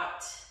it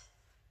out.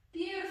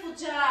 Beautiful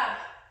job.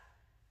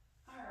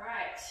 All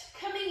right,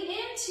 coming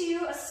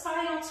into a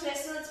spinal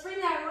twist. So let's bring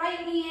that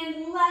right knee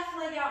in, left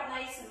leg out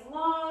nice and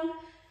long.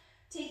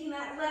 Taking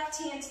that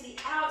left hand to the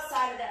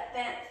outside of that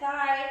bent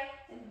thigh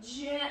and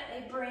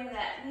gently bring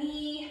that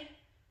knee,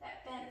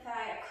 that bent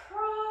thigh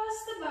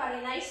across the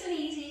body. Nice and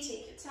easy,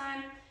 take your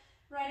time.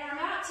 Right arm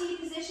out, T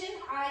position,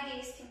 eye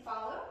gaze can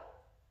follow.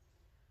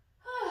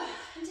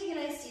 And take a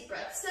nice deep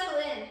breath, settle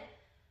in.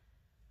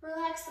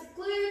 Relax the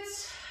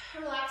glutes,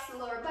 Relax the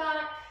lower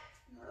back,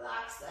 and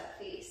relax that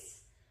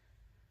face.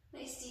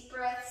 Nice deep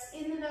breaths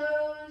in the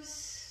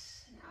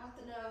nose and out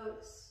the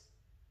nose.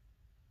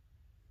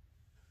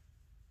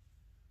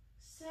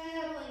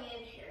 Settling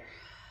in here.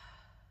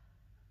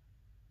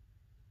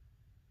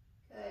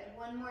 Good.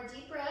 One more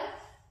deep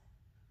breath.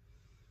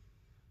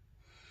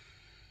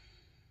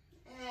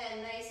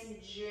 And nice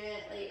and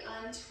gently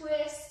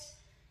untwist.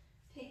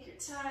 Take your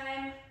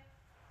time.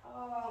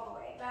 All the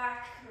way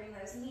back. Bring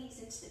those knees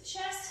into the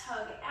chest.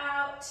 Hug it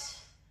out.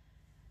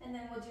 And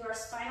then we'll do our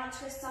spinal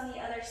twist on the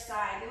other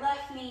side.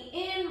 Left knee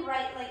in,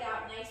 right leg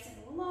out nice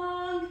and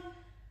long.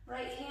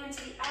 Right hand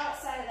to the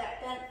outside of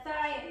that bent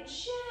thigh and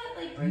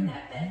gently bring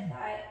that bent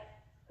thigh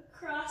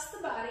across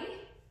the body.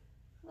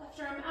 Left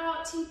arm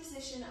out, T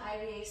position,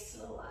 IVAs to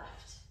the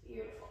left.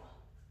 Beautiful.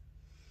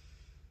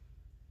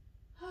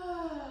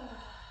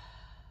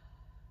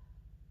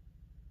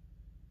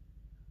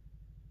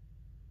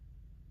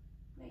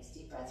 Nice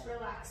deep breath.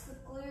 Relax the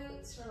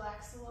glutes,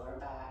 relax the lower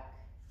back.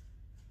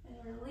 And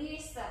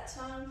release that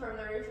tongue from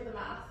the roof of the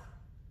mouth.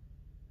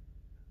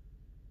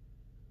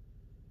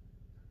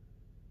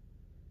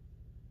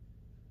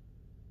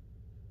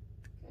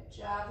 Good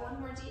job. One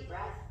more deep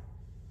breath.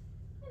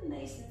 And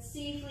nice and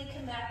safely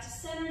come back to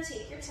center.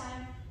 Take your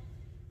time.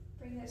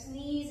 Bring those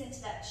knees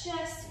into that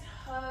chest and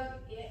hug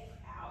it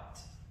out.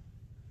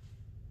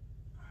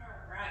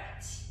 All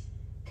right.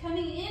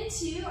 Coming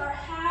into our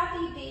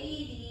happy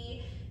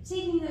baby.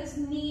 Taking those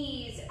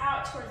knees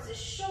out towards the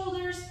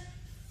shoulders.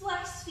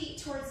 Flex feet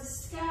towards the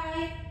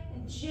sky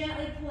and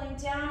gently pulling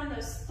down on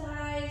those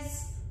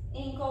thighs,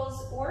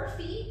 ankles, or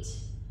feet.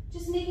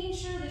 Just making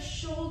sure the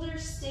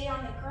shoulders stay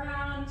on the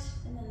ground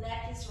and the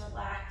neck is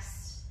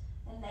relaxed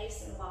and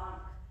nice and long.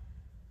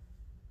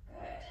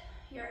 Good.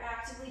 You're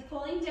actively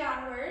pulling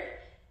downward.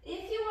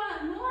 If you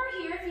want more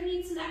here, if you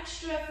need some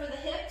extra for the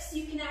hips,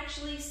 you can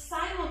actually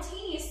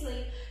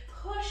simultaneously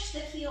push the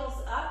heels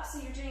up.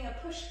 So you're doing a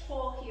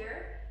push-pull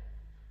here.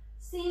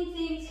 Same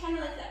thing, kind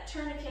of like that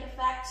tourniquet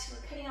effect.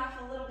 We're cutting off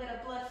a little bit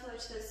of blood flow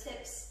to those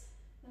hips.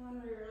 And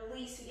when we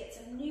release, we get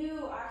some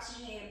new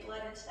oxygenated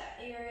blood into that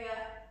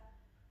area.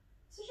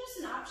 So just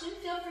an option.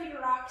 Feel free to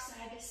rock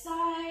side to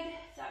side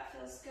if that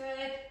feels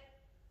good.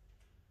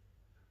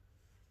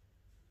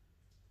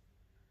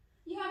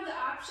 You have the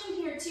option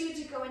here too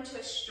to go into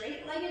a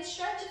straight-legged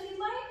stretch if you'd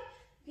like.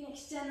 You can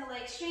extend the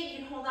legs straight. You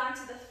can hold on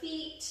to the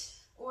feet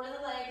or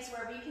the legs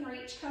wherever you can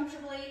reach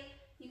comfortably.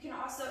 You can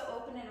also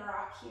open and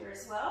rock here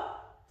as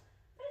well.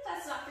 But if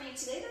that's not for you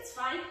today, that's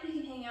fine.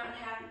 You can hang out in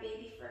happy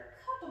baby for a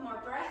couple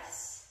more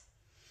breaths.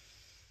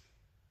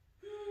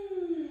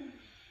 Good.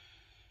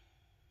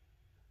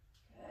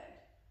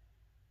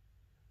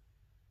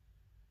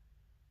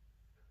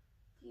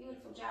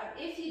 Beautiful job.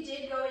 If you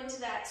did go into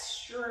that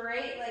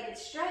straight-legged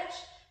stretch,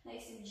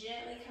 nice and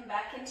gently come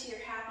back into your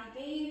happy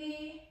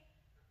baby.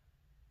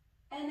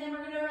 And then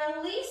we're going to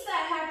release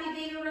that happy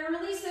baby. We're going to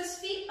release those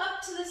feet up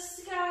to the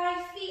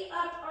sky, feet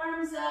up,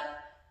 arms up,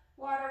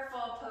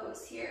 waterfall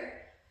pose here.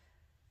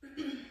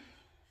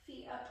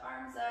 Feet up,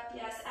 arms up.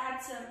 Yes, add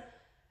some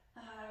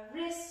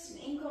wrist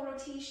and ankle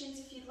rotations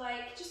if you'd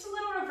like. Just a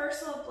little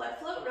reversal of blood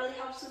flow. It really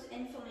helps with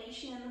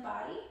inflammation in the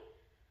body.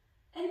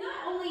 And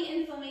not only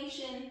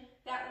inflammation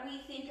that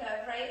we think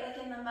of, right, like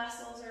in the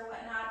muscles or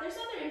whatnot. There's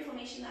other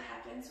inflammation that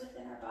happens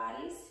within our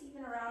bodies,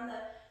 even around the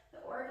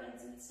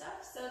organs and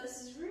stuff. So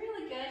this is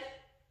really good.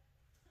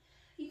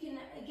 You can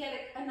get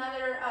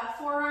another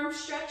forearm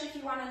stretch if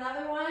you want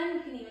another one.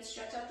 You can even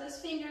stretch out those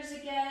fingers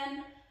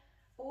again.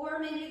 Or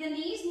maybe the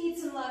knees need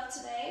some love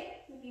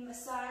today. Maybe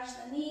massage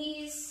the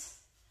knees.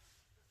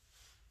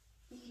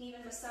 You can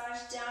even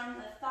massage down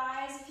the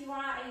thighs if you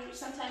want.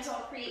 Sometimes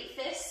I'll create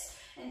fists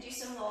and do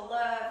some little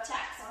love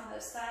taps on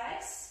those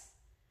thighs.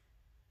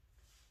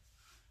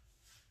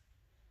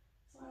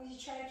 As long as you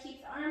try to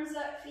keep the arms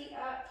up, feet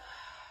up.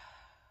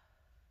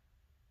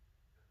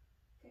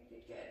 Good,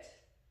 good, good.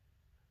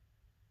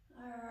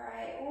 All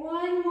right,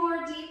 one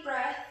more deep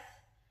breath.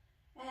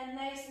 And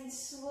nice and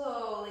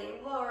slowly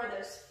lower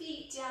those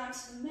feet down to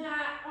the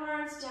mat,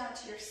 arms down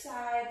to your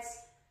sides.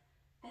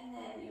 And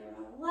then you're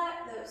going to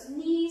let those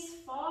knees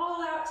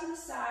fall out to the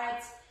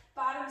sides,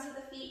 bottoms of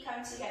the feet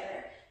come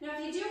together. Now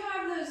if you do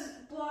have those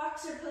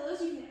blocks or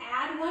pillows, you can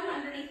add one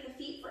underneath the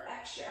feet for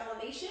extra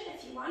elevation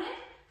if you want it.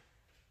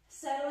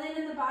 Settle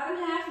in the bottom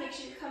half, make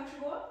sure you're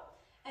comfortable.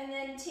 And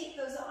then take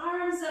those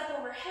arms up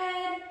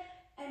overhead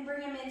and bring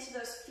them into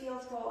those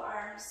field goal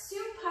arms.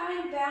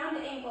 Supine bound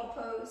ankle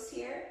pose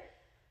here.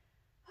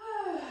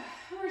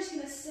 We're just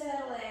going to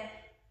settle in.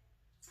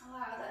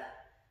 Allow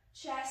the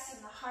chest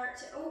and the heart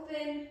to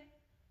open.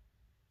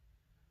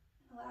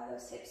 Allow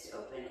those hips to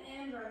open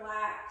and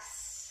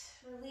relax.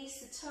 Release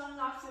the tongue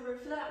off the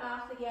roof of that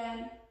mouth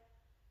again.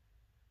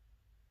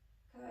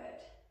 Good.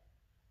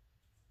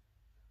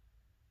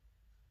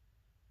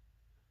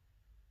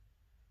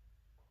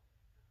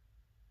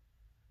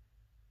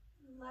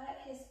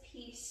 Let his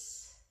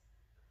peace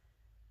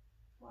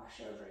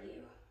wash over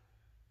you.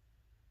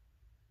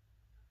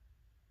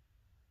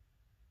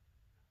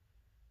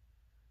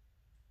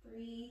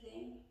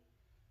 Breathing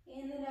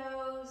in the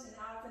nose nose and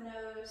out the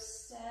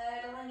nose,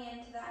 settling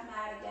into that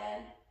mat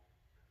again.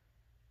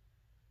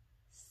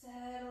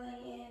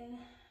 Settling in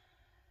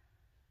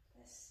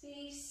the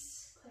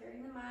space,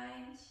 clearing the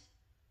mind.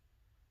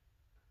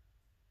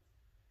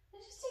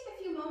 And just take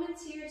a few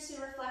moments here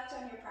to reflect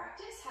on your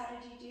practice. How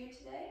did you do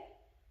today?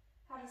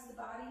 How does the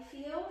body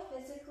feel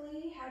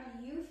physically? How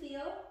do you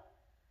feel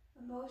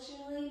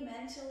emotionally,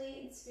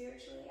 mentally, and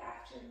spiritually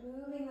after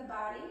moving the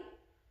body?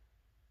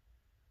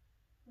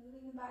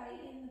 Moving the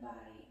body in the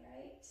body,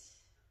 right?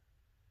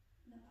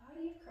 In the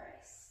body of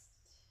Christ.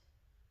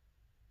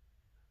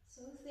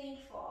 So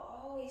thankful,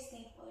 always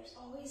thankful. There's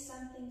always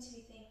something to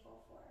be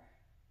thankful for.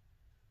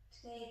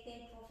 Today,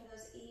 thankful for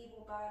those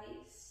able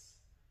bodies.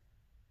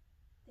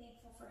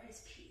 Thankful for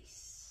his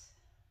peace.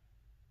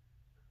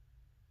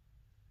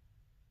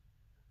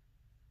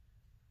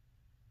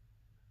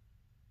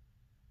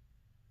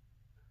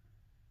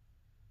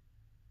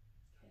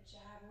 Good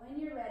job. When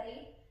you're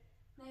ready,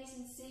 nice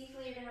and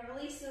safely, you're going to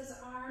release those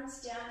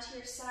arms down to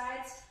your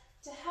sides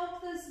to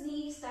help those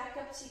knees back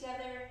up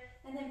together,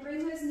 and then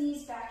bring those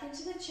knees back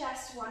into the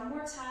chest one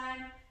more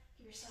time.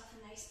 Give yourself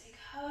a nice big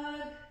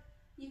hug.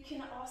 You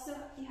can also,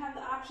 you have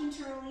the option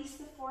to release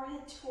the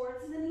forehead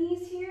towards the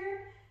knees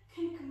here,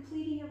 kind of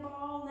completing your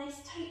ball. Nice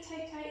tight,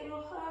 tight, tight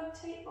little hug,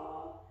 tight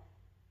ball.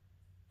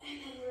 And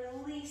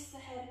then release the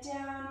head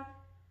down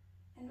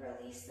and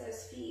release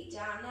those feet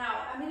down.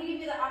 Now, I'm going to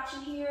give you the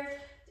option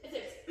here, if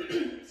there's,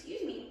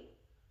 excuse me,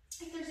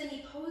 if there's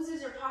any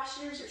poses or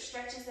postures or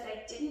stretches that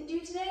I didn't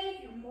do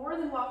today, you're more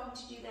than welcome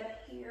to do them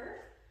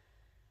here.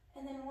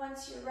 And then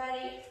once you're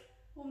ready,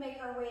 we'll make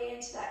our way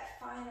into that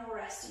final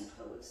resting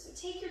pose. So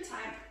take your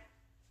time.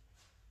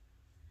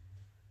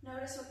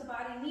 Notice what the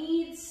body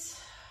needs.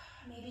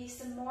 Maybe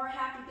some more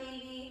happy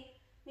baby.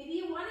 Maybe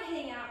you want to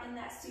hang out in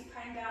that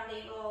supine bound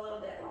angle a little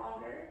bit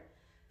longer.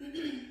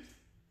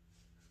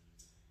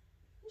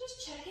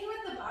 Just check in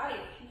with the body.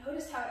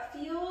 Notice how it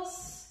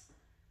feels.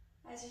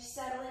 As you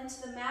settle into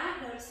the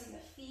mat, noticing the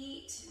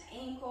feet and the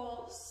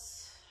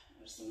ankles,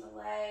 noticing the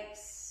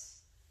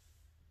legs,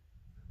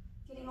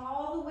 getting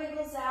all the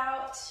wiggles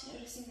out,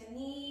 noticing the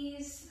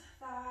knees,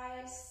 the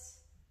thighs,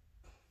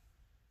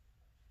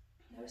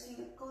 noticing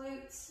the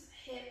glutes,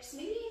 the hips,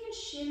 maybe even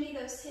shimmy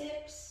those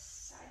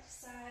hips, side to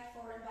side,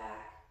 forward and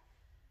back.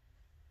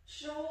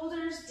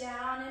 Shoulders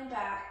down and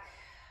back,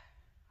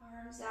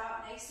 arms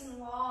out nice and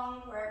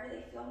long, wherever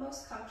they feel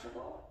most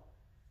comfortable.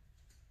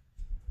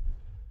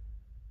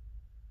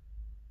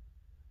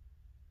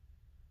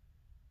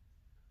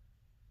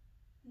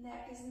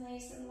 Neck is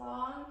nice and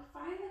long.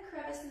 Find the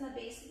crevice in the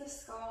base of the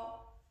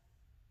skull.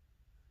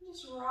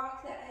 Just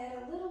rock that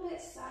head a little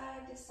bit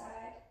side to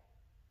side.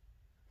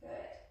 Good.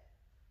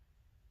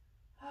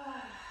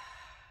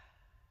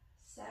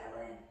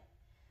 Settle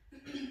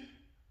in.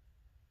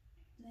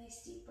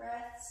 Nice deep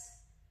breaths.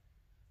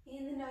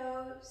 In the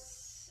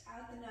nose,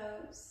 out the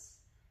nose.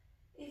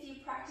 If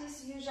you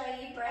practice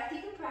Ujjayi breath,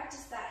 you can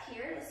practice that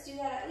here. Let's do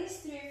that at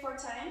least 3 or 4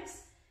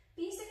 times.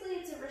 Basically,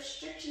 it's a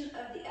restriction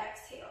of the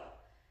exhale.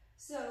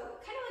 So kind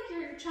of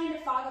like you're trying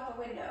to fog up a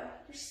window.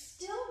 You're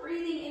still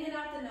breathing in and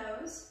out the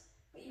nose,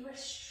 but you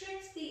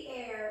restrict the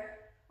air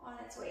on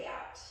its way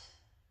out.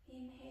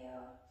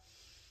 Inhale.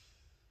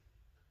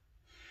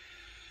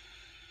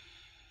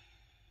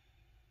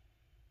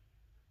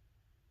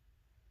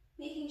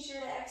 Making sure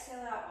to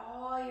exhale out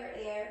all your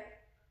air.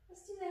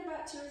 Let's do that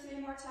about 2 or 3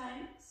 more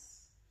times.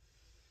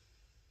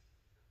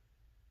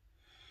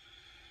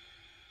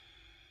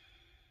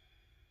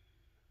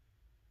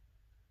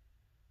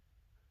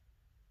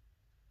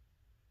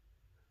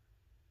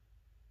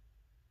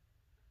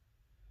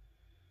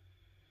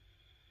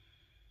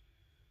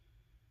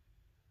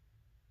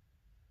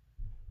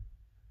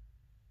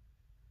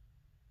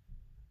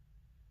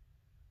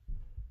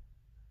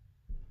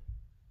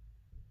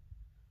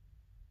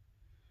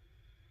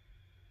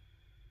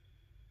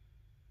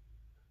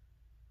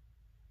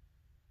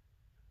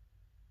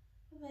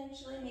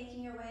 Eventually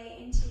making your way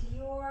into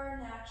your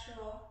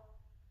natural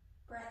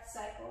breath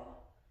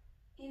cycle.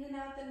 In and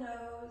out the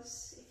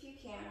nose, if you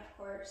can, of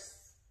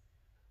course.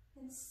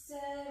 And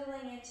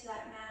settling into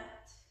that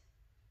mat.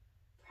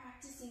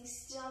 Practicing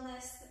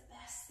stillness the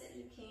best that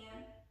you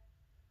can.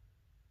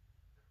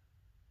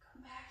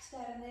 Come back to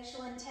that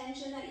initial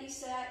intention that you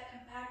set.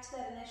 Come back to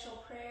that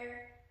initial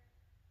prayer.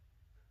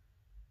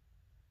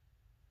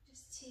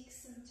 Just take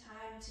some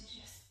time to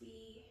just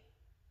be.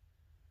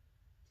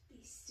 To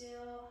be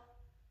still.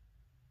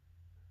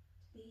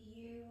 Be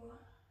you,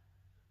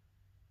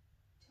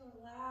 to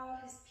allow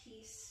his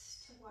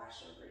peace to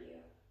wash over you.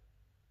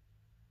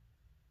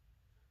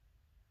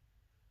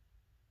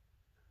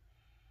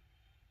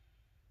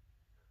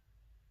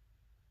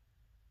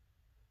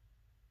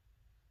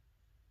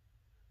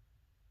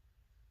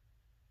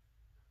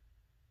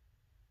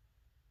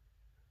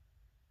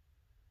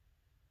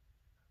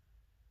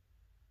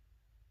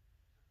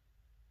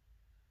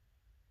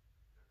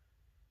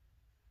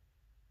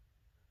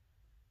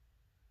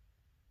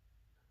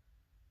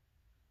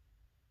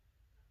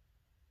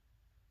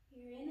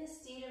 You're in a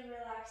state of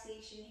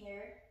relaxation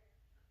here.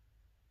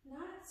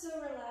 Not so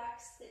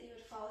relaxed that you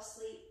would fall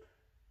asleep,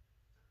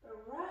 but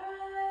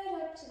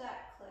right up to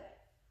that cliff.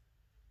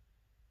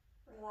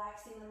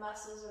 Relaxing the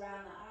muscles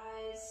around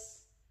the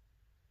eyes.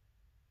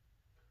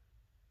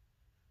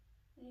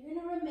 And you're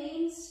going to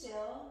remain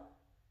still,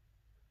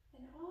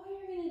 and all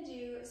you're going to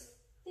do is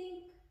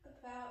think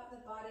about the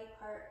body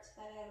part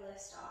that I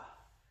list off.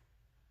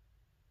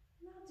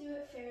 And I'll do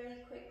it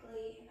fairly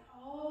quickly, and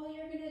all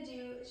you're going to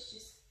do is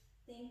just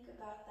think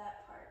about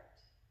that part.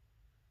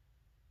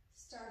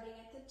 Starting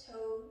at the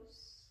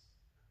toes,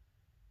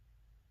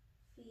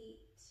 feet,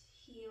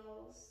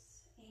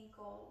 heels,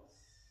 ankles,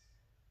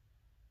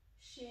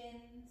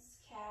 shins,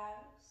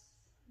 calves,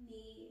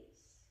 knees,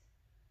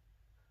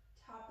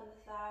 top of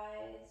the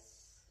thighs,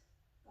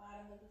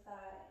 bottom of the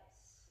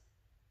thighs,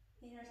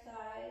 inner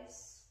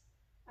thighs,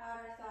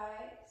 outer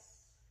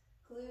thighs,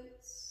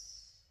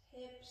 glutes,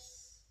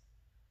 hips,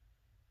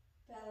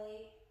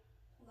 belly,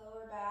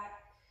 lower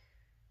back,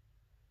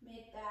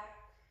 mid-back,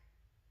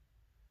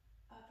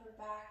 upper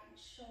back and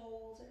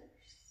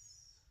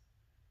shoulders,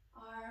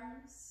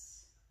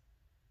 arms,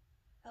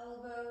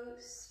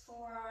 elbows,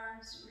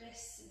 forearms,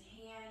 wrists and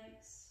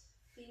hands,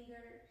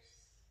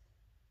 fingers,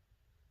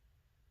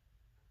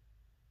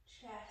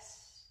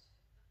 chest,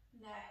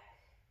 neck,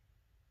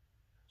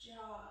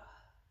 jaw,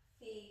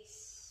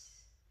 face,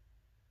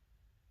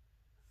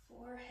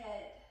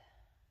 forehead,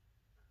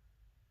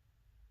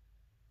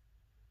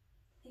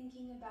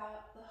 thinking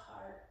about the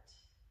heart,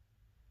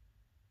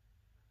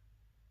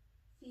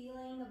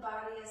 feeling the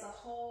body as a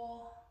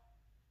whole,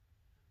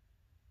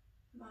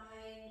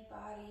 mind,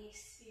 body,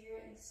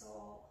 spirit, and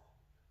soul.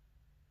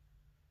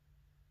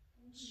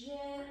 And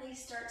gently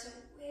start to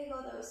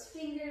wiggle those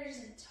fingers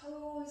and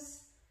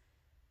toes,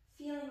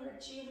 feeling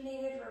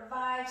rejuvenated,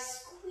 revived,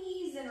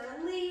 squeeze and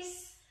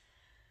release,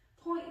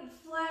 point and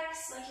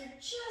flex like you're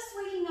just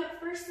waking up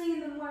first thing in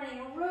the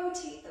morning.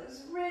 Rotate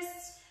those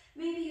wrists.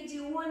 Maybe you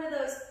do one of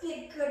those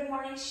big good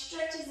morning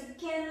stretches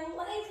again,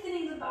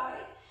 lengthening the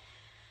body.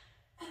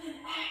 And then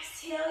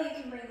exhale,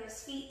 you can bring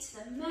those feet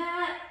to the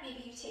mat.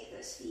 Maybe you take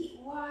those feet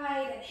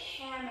wide and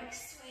hammock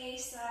sway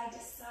side to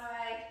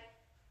side.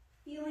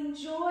 Feeling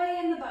joy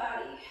in the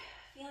body,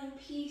 feeling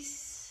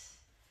peace.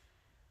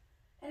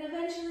 And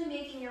eventually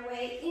making your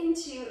way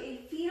into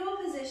a fetal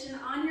position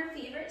on your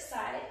favorite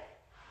side.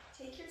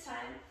 Take your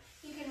time.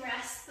 You can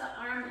rest the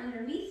arm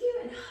underneath you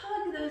and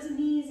hug those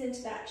knees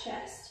into that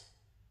chest.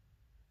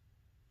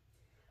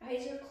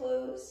 Eyes are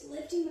closed,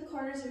 lifting the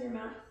corners of your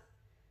mouth.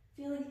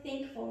 Feeling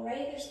thankful,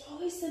 right? There's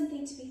always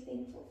something to be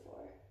thankful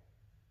for.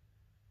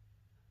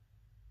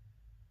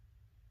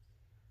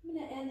 I'm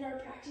going to end our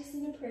practice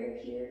in a prayer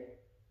here.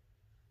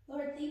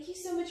 Lord, thank you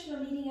so much for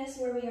meeting us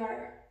where we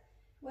are.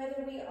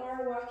 Whether we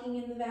are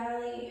walking in the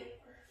valley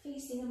or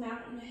facing a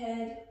mountain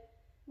ahead,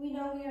 we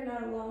know we are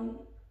not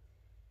alone.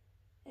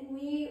 And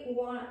we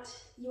want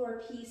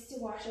your peace to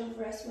wash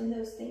over us when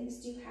those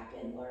things do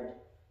happen, Lord.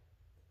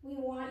 We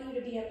want you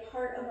to be a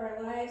part of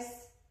our lives.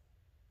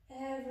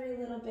 Every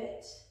little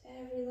bit,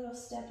 every little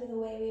step of the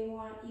way, we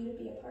want you to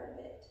be a part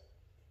of it.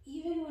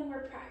 Even when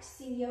we're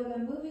practicing yoga,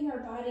 moving our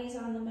bodies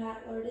on the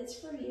mat, Lord, it's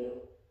for you.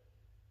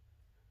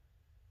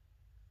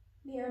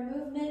 May our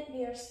movement,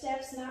 may our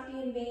steps not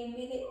be in vain.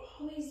 May they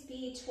always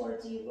be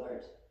towards you,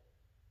 Lord.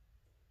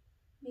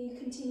 May you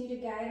continue to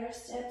guide our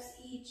steps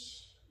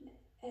each and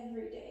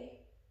every day.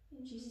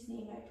 In Jesus'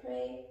 name I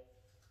pray.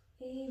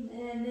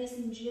 Amen. Nice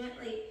and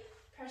gently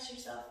press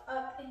yourself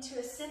up into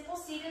a simple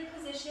seated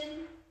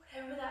position,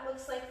 whatever that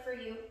looks like for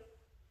you.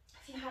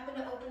 If you happen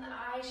to open the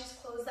eyes,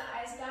 just close the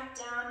eyes back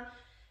down.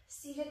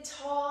 Seated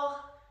tall,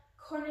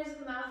 corners of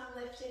the mouth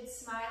lifted,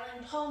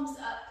 smiling, palms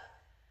up.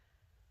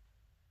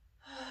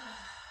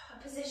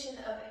 A position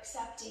of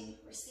accepting,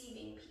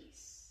 receiving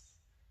peace.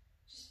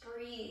 Just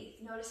breathe.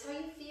 Notice how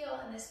you feel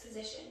in this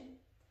position.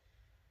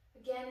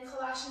 Again,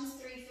 Colossians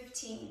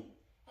 3:15.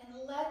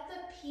 And let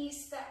the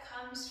peace that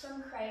comes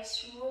from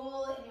Christ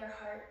rule in your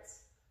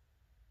hearts.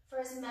 For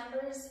as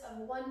members of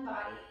one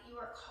body, you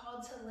are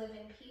called to live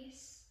in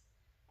peace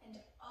and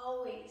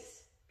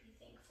always be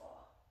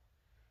thankful.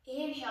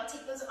 Inhale,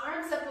 take those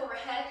arms up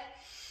overhead.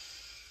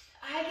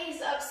 Eye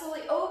gaze up,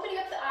 slowly opening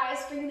up the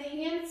eyes, bringing the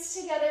hands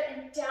together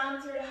and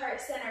down through to heart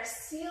center.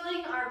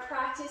 Sealing our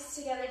practice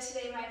together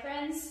today, my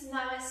friends.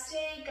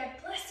 Namaste. God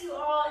bless you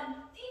all, and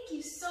thank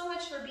you so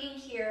much for being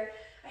here.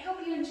 I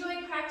hope you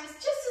enjoyed practice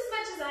just as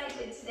much as I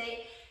did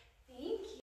today. Thank you.